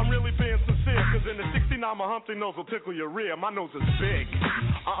 ladies, I'm really being sincere, cause in the 69, my Humpty nose will tickle your rear. My nose is big.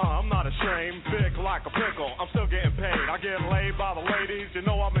 I'm not ashamed, big like a pickle. I'm still getting paid. I get laid by the ladies, you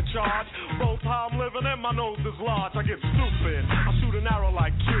know I'm in charge. Both how I'm living and my nose is large. I get stupid, I shoot an arrow like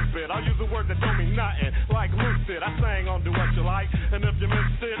Cupid. I use a word that don't mean nothing, like lucid. I sang on Do What You Like, and if you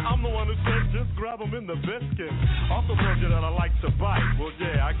missed it, I'm the one who said just grab them in the biscuit. Also told you that I like to bite. Well,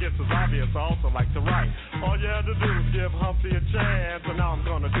 yeah, I guess it's obvious I also like to write. All you had to do was give Humpty a chance, and now I'm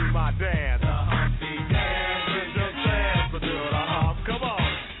gonna do my dance. The Humpty Dance is your chance to do the hump. Come on,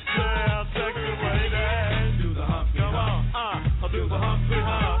 yeah, sexy lady. Do the Humpty Come on, I'll do the Humpty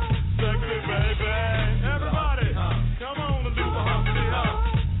Hump. Sexy baby, everybody, come on and do the Humpty Hump.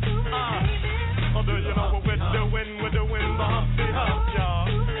 Oh, do you know what we're doing? We're doing the Humpty Hump, y'all.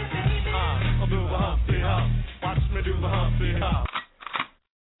 I'll do the Humpty Hump. Watch me do the Humpty Hump.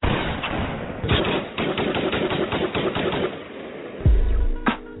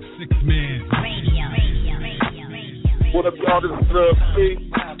 Man. What up, y'all? This is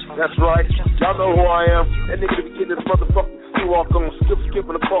C. That's right. Y'all know who I am. That nigga be getting this motherfucking walk on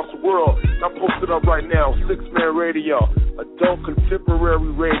skipping across the world. I'm posted up right now. 6-Man Radio, adult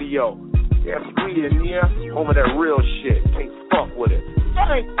contemporary radio. Yeah, we in here, home of that real shit. Can't fuck with it.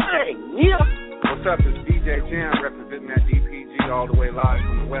 Bang, bang, yeah. What's up? It's DJ Jam representing that DPG all the way live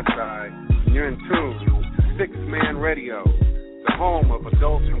from the West Side. You're in tune to 6-Man Radio, the home of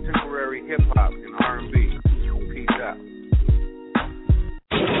adult contemporary hip-hop and R&B. Peace out.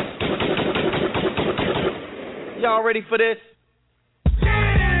 Y'all ready for this?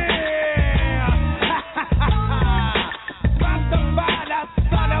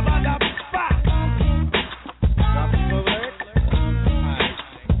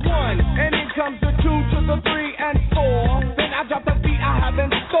 Comes the 2 to the 3 and 4. Then I drop the beat I have in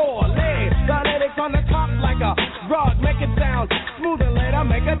store. Lay the lyrics on the top like a rug. Make it sound smooth and later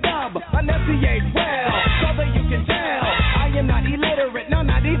make a dub. Enunciate well, so that you can tell I am not illiterate, no,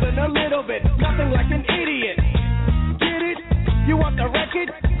 not even a little bit. Nothing like an idiot. Get it? You want the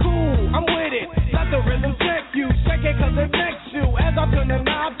record? Cool, I'm with it. Let the rhythm check you. Shake it cause it makes you. As I turn the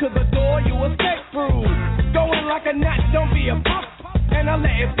knob to the door, you escape through. Going like a gnat, don't be a pup. And I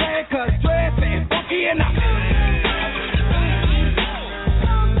let it play cause dress ain't funky enough.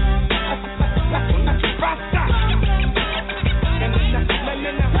 Rasta.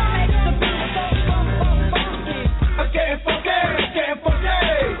 I'm getting funky, I'm getting funky.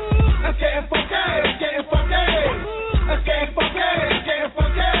 I'm getting funky, I'm getting funky. I'm getting funky, I'm getting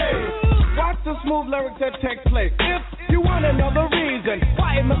funky. Watch the smooth lyrics that take place. If you want another reason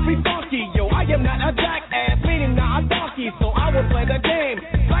why it must be funky, yo, I am not a jackass, meaning not a donkey, so I will play the game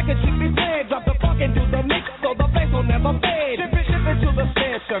like it should be played. Drop the funk into the mix so the bass will never fade. Ship it to the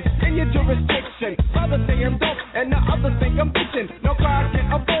station in your jurisdiction. Brothers say I'm dope and the others think I'm bitchin'. No crowd can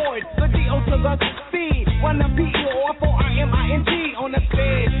avoid the D.O. to the C. When I'm P-E-O-F-O-R-M-I-N-G on the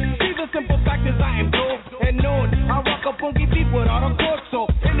stage. See the simple fact is I am dope and known. I rock a funky beat without a chord, so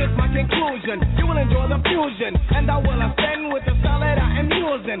in this my conclusion. You will enjoy the fusion and I will ascend with the style that I am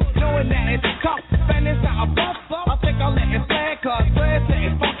using. Knowing that it's tough and it's not a buff, I think I'll let it play cause dress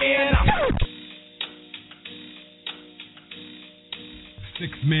ain't funky enough.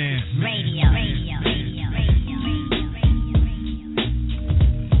 6-Man Radio.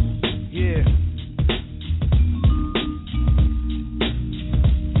 Yeah.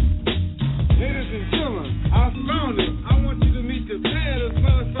 Ladies and gentlemen, I found it. I want you to meet the baddest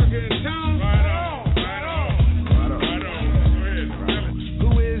motherfucker in town. Right on. Go ahead. Who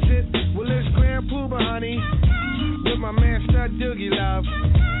is it? Well, it's Grand Pooba, honey. With my man Stud Doogie Love.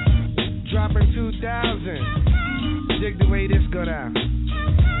 Dropping 2,000. Dig the way this go down.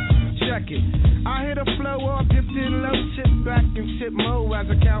 Check it. I hit a flow off, dipped in low, sit back and sip mo as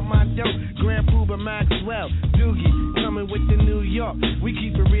I count my dough. Grand Pooba Maxwell, Doogie, coming with the New York. We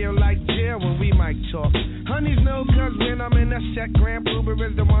keep it real like jail when we might talk. Honeys know cause when I'm in a set, Grand Pooba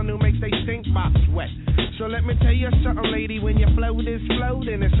is the one who makes they stink box wet. So let me tell you something, lady, when your float is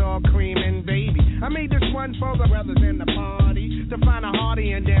floating, it's all cream and baby. I made this one for the brothers in the party, to find a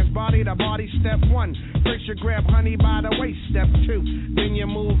hearty and dance body to body. Step 1, first you grab honey by the waist. Step 2, then you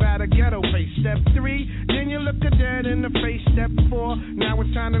move out of ghetto face. Step 3, then you look her dead in the face. Step 4, now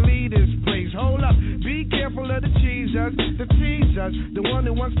it's time to leave this place. Hold up, be careful of the cheesers, the teasers, the one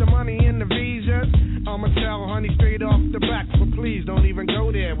who wants the money and the visas. I'ma tell honey straight off the back, so please don't even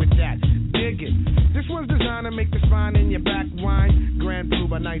go there with that. Dig it. This one's designed to make the spine in your back whine. Grand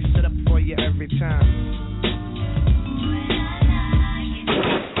Pooba, nice setup for you every time.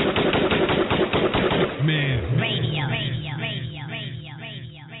 Man. Radio.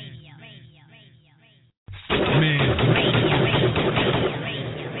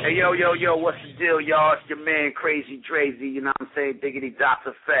 Hey, yo, what's the deal, y'all? It's your man, Crazy Drazy, you know what I'm saying? Diggity Dots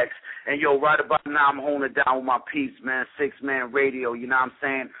Effects. And, yo, right about now, I'm holding it down with my peeps, man. 6-Man Radio, you know what I'm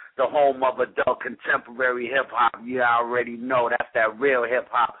saying? The home of adult contemporary hip-hop. You already know that's that real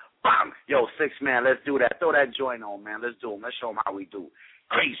hip-hop. Bam! Yo, 6-Man, let's do that. Throw that joint on, man. Let's do it. Let's show them how we do.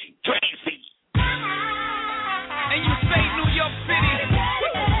 Crazy Drazy. And you say New York City.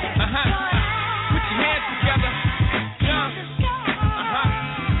 Put your hands together.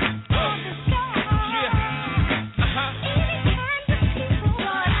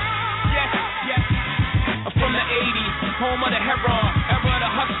 Home of the heron, era of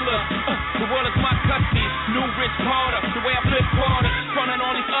the hustler. The world is my custody. New Rich Carter, the way I flip quarters, frontin'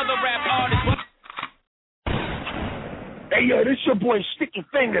 all these other rap artists. Hey yo, this your boy Sticky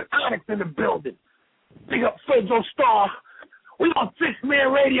Finger, Onyx in the building. Big up Fredro Star. We on 6-Man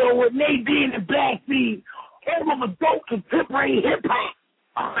Radio with Nadine and Blackfeed. Home of adult contemporary hip hop.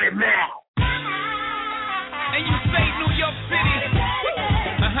 All right now. And you say New York City.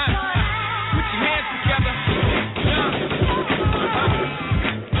 Put your hands together.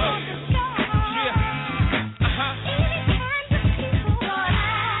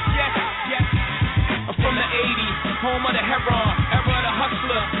 Home of the heron, era of the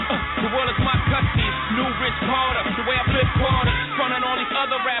hustler. The world is my custody. New Rich Carter, the way I flip quarters.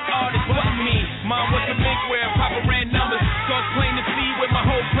 other rap artists but me. Mom was a mink where Papa ran numbers, so it's plain to see where my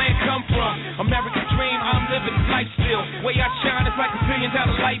whole plan come from. American dream, I'm living life still. Way I shine, it's like $1 billion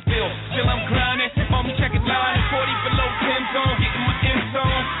light bill. Still I'm grinding, mommy checking line, 40 below 10 zone, getting my end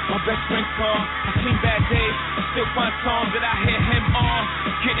zone. My best friend's gone, I seen bad days, I still find songs that I had him on.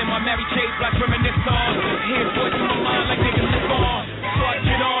 Getting my Mary Chase like reminisce on. Hear voice in my mind like niggas live on. So I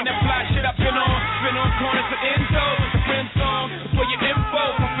get on that fly shit I've been on. Spin on corners of Enzo, it's a friend song. For your info,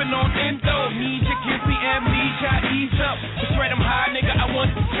 puffin' on Endo. Need you, give me amnesia, ease up. Just right, I'm high, nigga, I want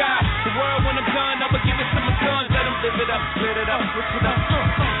the sky. The world when I'm done, I'ma give it to my sons. Let them live it up, split it up, switch it up.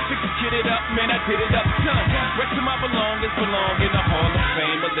 Get it up, man, I did it up, son. Rest of my belongings belong in the Hall of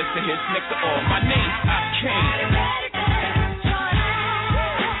Fame. A list of hits next to all my names, I came.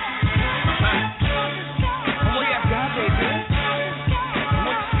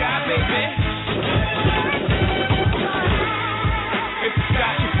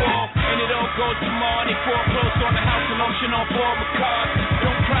 Goes to money, foreclosed on the house and auction on four cars.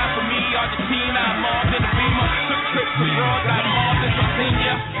 Don't cry for me, Argentina. I'm all in the beamer. Took trips abroad, got mobbed as a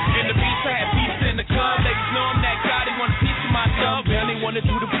senior. In the beach, I had pizza in the club. Ladies know I'm that guy, they want a piece of my love. Barely wanna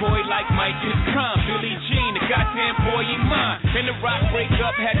do the boy like Mike is prime. Billie Jean, the goddamn boy ain't mine. In the rock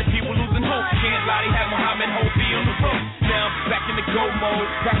breakup, had the people losing hope. Can't lie, they had Muhammad Hopi on the road. Now I'm back in the go mode,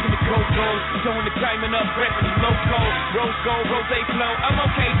 back in the go-go. Throwing the diamond up, repping the loco. Rose gold, rose flow. I'm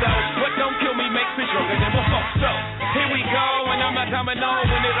okay though. What don't kill me makes me stronger than before. So here we go, and I'm not domino.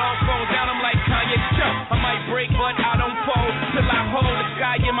 When it all falls down, I'm like Kanye Joe. I might break, but I don't fold. Till I hold the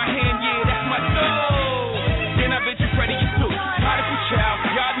sky in my hand, yeah, that's my soul. Then I bet you ready, you too. Prodigal child,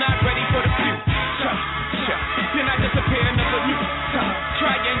 y'all not ready for the future. Then I disappear, another new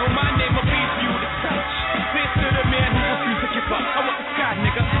triangle. My name will be for you to touch. This to the man who refused to give up. I want the sky,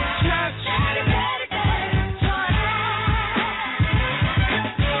 nigga. Touch.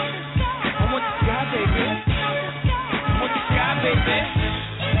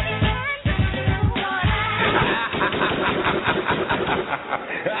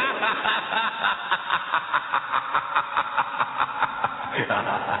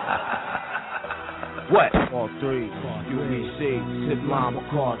 What? All three, UBC, sip lime,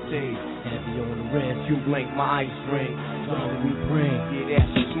 McCarthy. Heavy on the red, you blink my ice ring. What we bring? Yeah,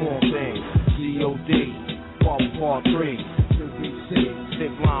 that's a small thing. COD, part 3. UBC,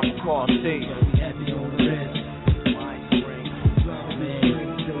 sip lime, McCarthy. Heavy on the red.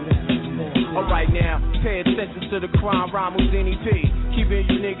 Alright now, pay attention to the crime rhyme Houdini P. Keeping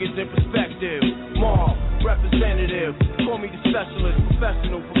you niggas in perspective. Mom, representative. Call me the specialist,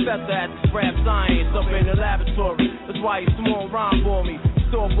 professional professor at this rap science up in the laboratory. That's why you small rhyme for me.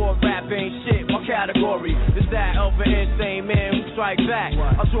 Store-bought rap ain't shit, my category is that of an insane man who strikes back.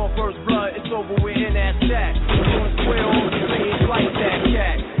 I draw first blood, it's over with in that stack. I'm gonna square all the things like that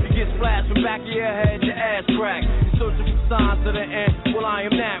cat. Get splashed from back of your head, your ass crack. You're searching for signs to the end. Well, I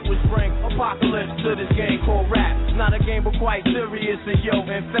am that, which bring apocalypse to this game called rap. Not a game, but quite serious, and yo,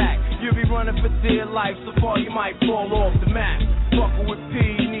 in fact, you'll be running for dear life, so far you might fall off the map. Fucking with P,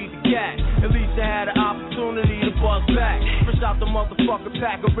 you need the gat. At least I had an opportunity to bust back. Fresh out the motherfucker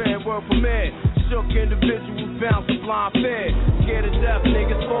pack of red word permit. Shook individuals bounce a blind fear. Scared to death,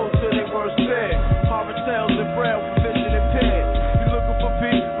 niggas fold to their worst fear. Horror tales and bread with vision impaired. You looking for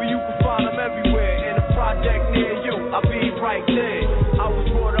P? You can find them everywhere. In a project near you, I'll be right there. I was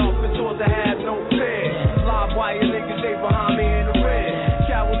brought up and taught to have no fear. Live wire niggas, they behind me in the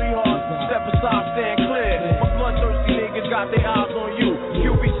red. Cowardly hearts, step aside, stand clear. My bloodthirsty niggas got their eyes on you.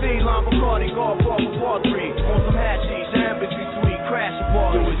 UBC, Lime Bacardi, Golf, Part 3. On some hashies, the embassy suite, crash a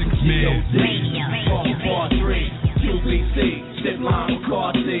party. Part 3. UBC, sip lime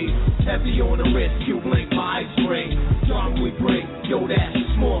McCarthy. Heavy on the wrist, cube link, my ice ring. John we bring, yo, that's a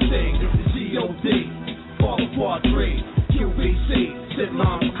small thing. The G.O.D. Part 3. QBC, sip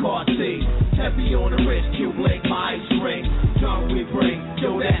lime McCarthy. Heavy on the wrist, cube link, my ice ring. John we bring,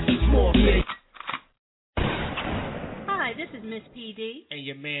 yo, that's a small thing. Hi, this is Miss PD. And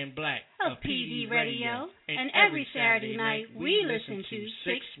your man Black of PD Radio. And every Saturday night we listen to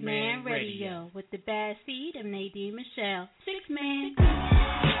 6-Man Radio with the bad seed of Nadine Michel. 6-Man.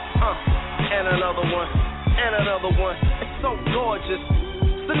 And another one. And another one. It's so gorgeous.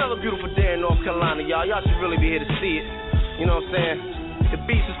 It's another beautiful day in North Carolina, y'all. Y'all should really be here to see it. You know what I'm saying? The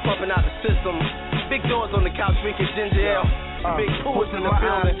beats is pumping out the system. Big doors on the couch drinking ginger ale. Big pulls in the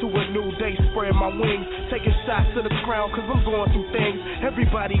building to a new day, spread my wings. Taking shots to the crown, cause I'm going through things.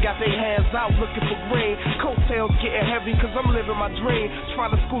 Everybody got their hands out looking for green. Coattails getting heavy, cause I'm living my dream.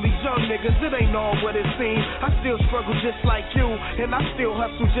 Trying to school these young niggas, it ain't all what it seems. I still struggle just like you, and I still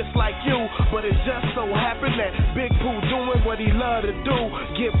hustle just like you. But it just so happened that Big Pooh doing what he love to do.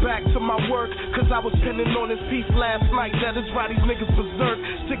 Get back to my work, cause I was pinning on this piece last night that'll drive these niggas berserk.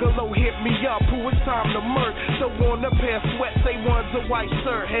 Sigalo hit me up, Pooh, it's time to murk. So on a pair of sweats, they one's a white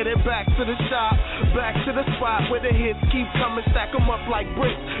shirt. Headed back to the shop, back to the spot where the hits keep coming, stack them up like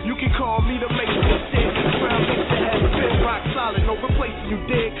bricks. You can call me the mason of shit. Crown Nation has been rock solid, no replacing you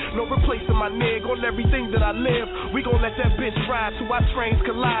dig, no replacing my nig on everything that I live. We gon' let that bitch ride till our trains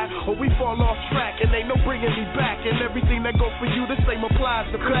collide, or we fall off track and ain't no bringing me back. And everything that go for you, the same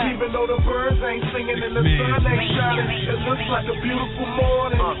applies to black. Cause even though the birds ain't singing and the sun ain't shining, it looks like a beautiful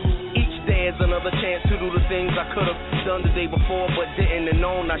morning. Each day is another chance to do the things I could've done the day before but didn't and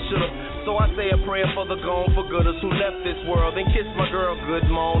known I should've. So I say a prayer for the gone for gooders who left this world and kiss my girl good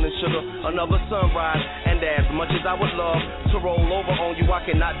morning sugar. Another sunrise, and as much as I would love to roll over on you, I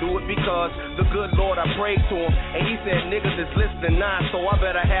cannot do it because the good Lord I prayed to him and he said niggas is listening now, so I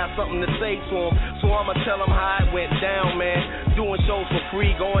better have something to say to him. So I'ma tell him how it went down, man. Doing shows for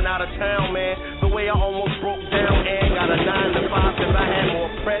free, going out of town, man. The way I almost broke down and got a 9 to 5 cause I had more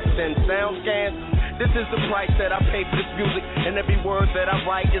press than sound scans. This is the price that I pay for this music, and every word that I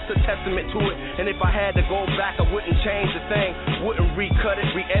write is a testament to it. And if I had to go back, I wouldn't change a thing. Wouldn't recut it,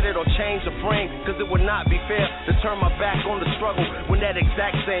 re-edit, or change the frame, cause it would not be fair to turn my back on the struggle when that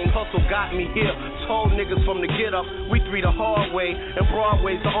exact same hustle got me here. Told niggas from the get up, we three the hard way, and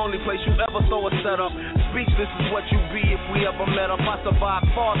Broadway's the only place you ever saw us set up. Speechless is what you be if we ever met up. I survived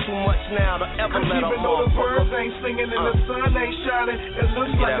far too much now to ever let up. Even though the birds ain't singing and the sun ain't shining, it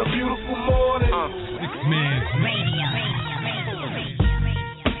looks like a beautiful morning. 6 Man Radio.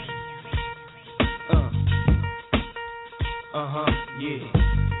 Yeah. Yeah. Yeah.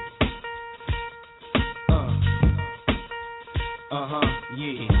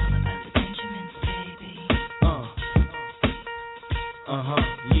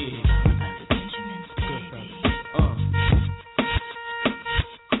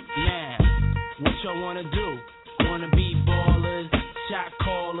 Now, what y'all wanna do? Wanna be ballers, shot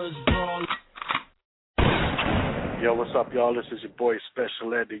callers, brawlers? Yo, what's up, y'all? This is your boy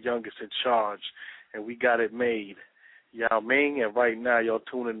Special Ed, the youngest in charge, and we got it made. Y'all mean? And right now, y'all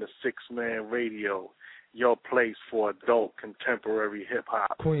tuning to 6 Man Radio, your place for adult contemporary hip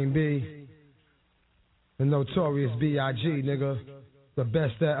hop. Queen B, the notorious B.I.G. nigga, the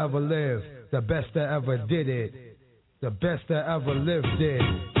best that ever lived, the best that ever did it, the best that ever lived it.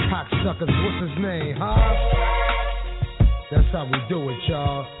 Cocksuckers, what's his name, huh? That's how we do it,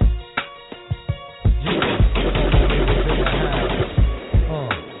 y'all.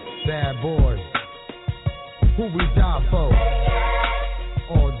 Bad boys, who we die for?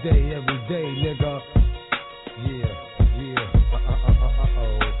 All day, every day, nigga. Yeah.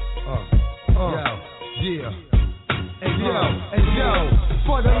 Hey yo,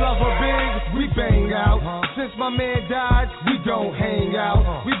 for the love of big, we bang out. Since my man died, we don't hang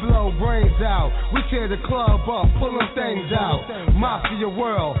out. We blow brains out, we tear the club up, pull them things out. Mafia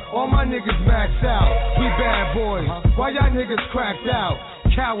world, all my niggas maxed out. We bad boys, why y'all niggas cracked out?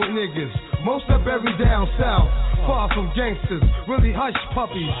 Coward niggas, most are buried down south. Far from gangsters, really hush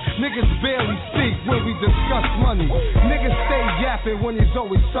puppies. Niggas barely speak when we discuss money. Niggas stay yapping when there's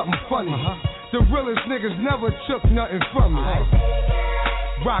always something funny. The realest niggas never took nothing from me.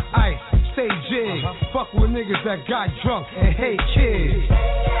 Rock ice, stay jig. Fuck with niggas that got drunk and hate kids.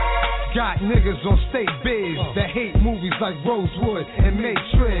 Got niggas on state biz that hate movies like Rosewood and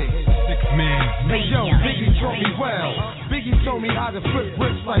Matrix. 6 Man Hey yo, Biggie taught me well. Biggie told me how to flip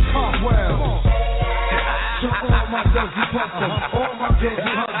bricks like Cartwell. To all my thugs, you pump them. All my girls,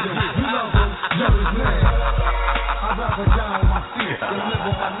 you hug them. You love them, love his name. I'd rather die on my feet than live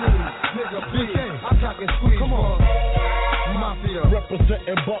on my knees. Nigga, big, I'm talking squeeze. Come on. Mafia.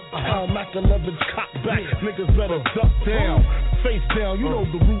 Representing Bucktown, Mac 11's cock back. Niggas better duck down, face down. You know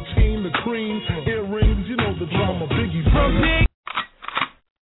the routine, the cream, earrings. You know the drama. Biggie's big.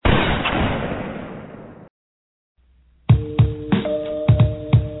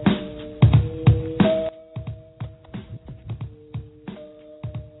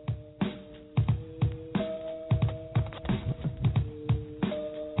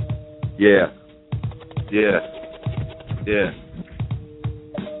 Yeah.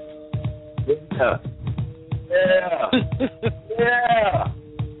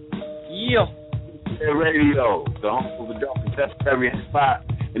 Radio, the home of the adult contemporary hip hop,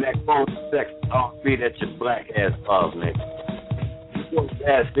 and that phone sex R&B that your black ass loves, nigga.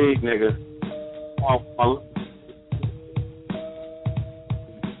 Bad Steve, nigga.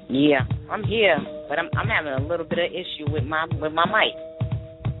 Yeah, I'm here, but I'm having a little bit of issue with my mic.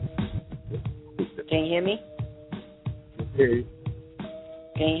 Can you hear me? Okay.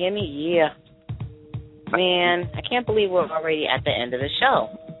 Can you hear me? Yeah. Man, I can't believe we're already at the end of the show.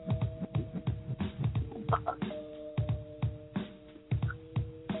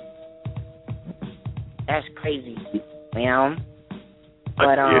 That's crazy, man.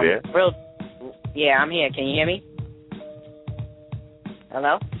 But yeah, I'm here. Can you hear me?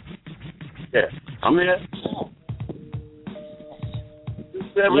 Hello? Yeah, I'm here.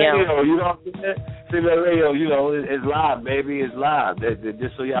 That radio, you know what I'm saying? See that radio, you know, it's live, baby. It's live.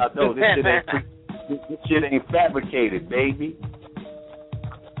 Just so y'all know, this shit ain't fabricated, baby.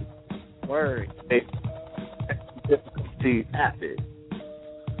 Word. See, happen.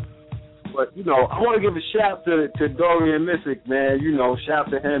 But, you know, I want to give a shout to Dorian Missick, man. You know, shout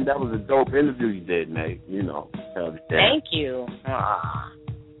to him. That was a dope interview you did, Nate. You know. Thank you. Aw.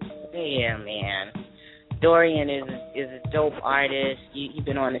 Yeah, man. Dorian is a dope artist. He's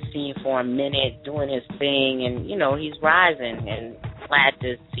been on the scene for a minute, doing his thing, and, you know, he's rising. And glad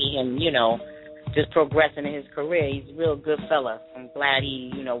to see him, you know, just progressing in his career. He's a real good fella. I'm glad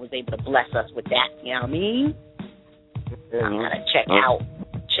he, you know, was able to bless us with that. You know what I mean? I gotta check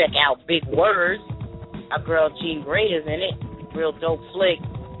out Big Words. Our girl Jean Grey is in it. Real dope flick.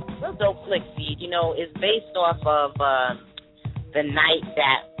 Seed. You know, it's based off of the night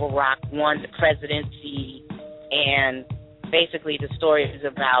that Barack won the presidency, and basically the story is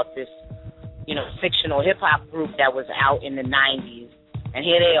about this, you know, fictional hip hop group that was out in the 90s, and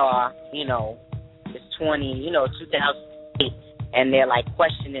here they are, you know, it's 2008, and they're like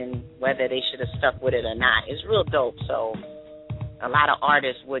questioning whether they should have stuck with it or not. It's real dope. So a lot of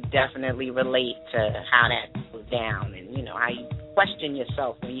artists would definitely relate to how that goes down, and you know how you question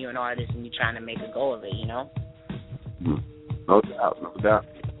yourself when you're an artist and you're trying to make a go of it. You know. No doubt.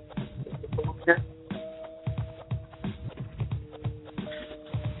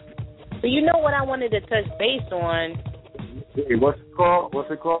 So you know what I wanted to touch base on? Hey, what's it called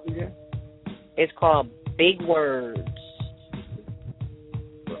again? It's called Big Words.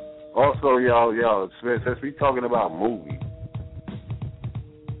 Also, y'all, since we talking about movies,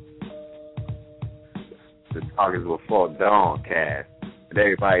 the targets will fall down cast, and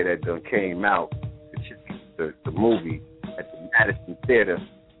everybody that done came out to the movie at the Madison Theater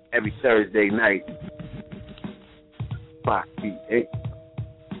every Thursday night.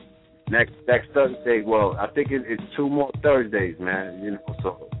 Next Thursday, well, I think it's 2 more Thursdays, man. You know,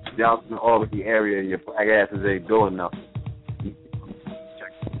 so y'all in the Albany area and your black asses ain't doing nothing.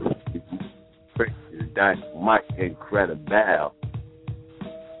 Check Mike Incredible.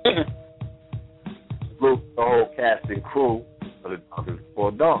 The whole cast and crew of the Doggers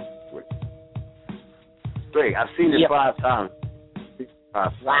Before Dawn. Straight, I've seen it 5 times.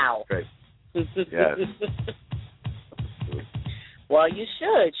 Wow. Straight. Yes. Well, you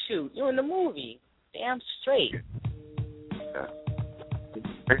should. Shoot, you in the movie. Damn straight. Yeah.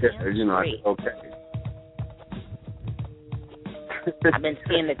 You know, okay. I've been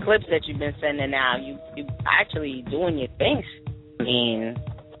seeing the clips that you've been sending out. You actually doing your things. I mean,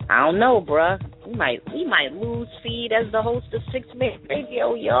 I don't know, bruh. We might lose feed as the host of 6 Man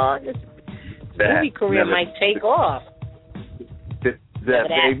Radio, y'all. This movie career might take off. That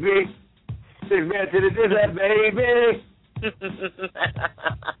baby. 6 Man to the that baby.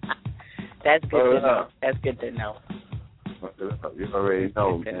 That's good to know. That's good to know. You already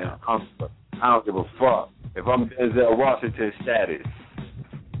know, man. I don't give a fuck. If I'm Denzel Washington status,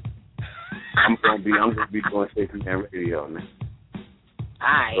 I'm gonna be doing 6 Man Radio, man.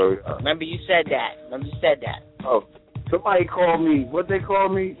 Alright. Remember you said that. Oh, somebody called me. What they call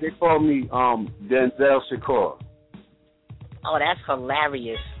me? They call me Denzel Shakur. Oh, that's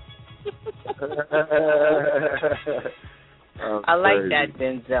hilarious. I like that,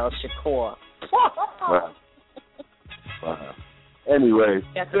 Denzel Shakur. Anyway,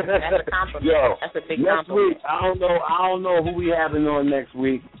 that's a compliment. Yo, that's a big next compliment. Week, I don't know who we having on next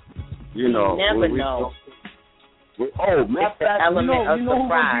week. You know, you never know. Matter of fact, you know who's gonna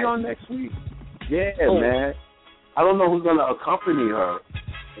be on next week? Yeah, man. I don't know who's gonna accompany her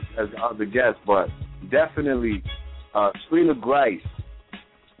as the other guest, but definitely Trina Grice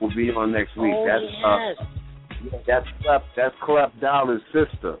will be on next week. That's Clef Dollar's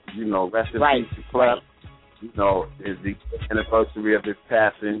sister. You know, rest in peace to Clef. You know, is the anniversary of his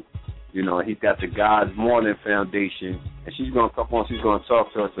passing. You know, he's got the God's Morning Foundation, and she's going to come on. She's going to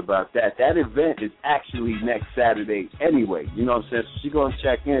talk to us about that. That event is actually next Saturday anyway. You know what I'm saying? So she's going to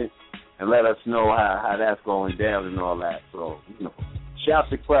check in and let us know how that's going down and all that. So, you know, shout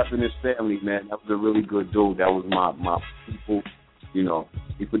to Clef and his family, man. That was a really good dude. That was my people. You know,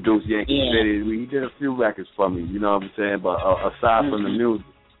 he produced Yankee City. He did a few records for me. You know what I'm saying? But aside from the music,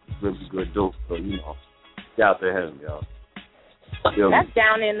 really good dude. So you know, shout to him, yo. That's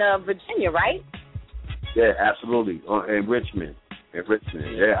down in Virginia, right? Yeah, absolutely. In Richmond.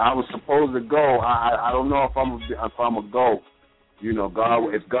 Yeah, I was supposed to go. I don't know if I'm gonna go. You know,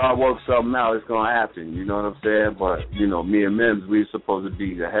 if God works something out, it's gonna happen. You know what I'm saying? But you know, me and Mims, we were supposed to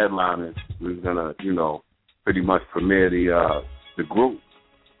be the headliners. We was gonna, you know, pretty much premiere the group.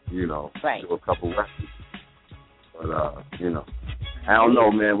 You know, do a couple records. But you know, I don't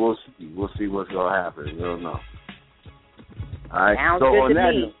know, man. We'll see. We'll see what's gonna happen. You don't know. All right. Sounds so good on to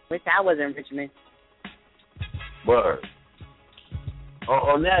that me. note, Wish I was in Richmond. Word.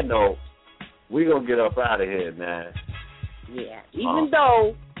 On that note, we gonna get up out of here, man. Yeah. Even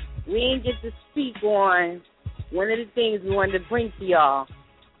though we ain't get to speak on one of the things we wanted to bring to y'all.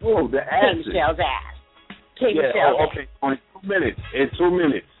 Oh, the asses. Michel's ass. Michel's okay. Only 2 minutes. In 2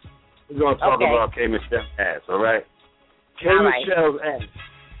 minutes, we're gonna talk about K. Michel's ass. All right. K. Michel's ass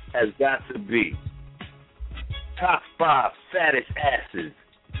has got to be top 5 fattest asses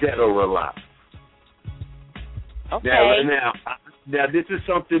dead or alive. Okay. Now, this is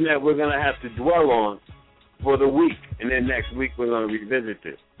something that we're going to have to dwell on for the week, and then next week we're going to revisit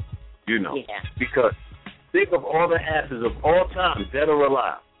this, you know. Yeah. Because think of all the asses of all time, dead or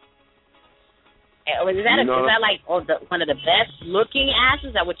alive. Is that like one of the best looking asses?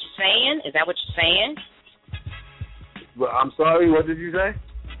 Is that what you're saying? Well, I'm sorry, what did you say?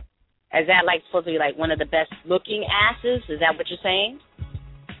 Is that like supposed to be like one of the best looking asses? Is that what you're saying?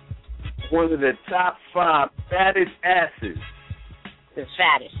 One of the top 5 fattest asses. The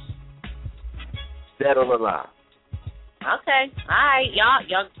fattest. Dead or alive. Okay. All right.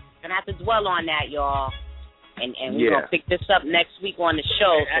 Y'all gonna have to dwell on that, y'all. And we're gonna pick this up next week on the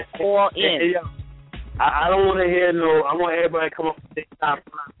show. So call in. I don't want to hear I want everybody to come up with their top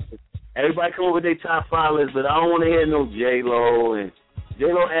 5. Everybody come up with their top 5 list, but I don't want to hear no J-Lo. And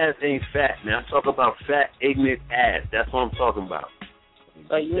J-Lo ass ain't fat, man. I'm talking about fat, ignorant ass. That's what I'm talking about.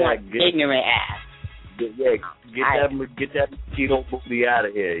 So you want ignorant ass. Get that mosquito booty out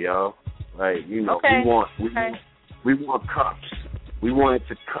of here, y'all. Like, you know, we want cups. We want it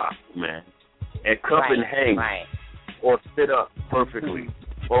to cup, man. And cup and hang. Right. Or sit up perfectly.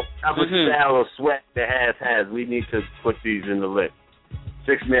 Or whatever style or sweat the ass has, we need to put these in the list.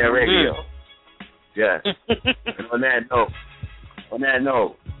 6-Man Radio. Yes. And on that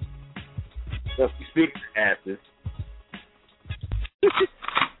note, just speak to asses.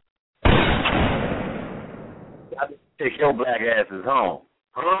 Take your black asses home.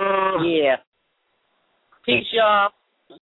 Yeah. Peace, y'all.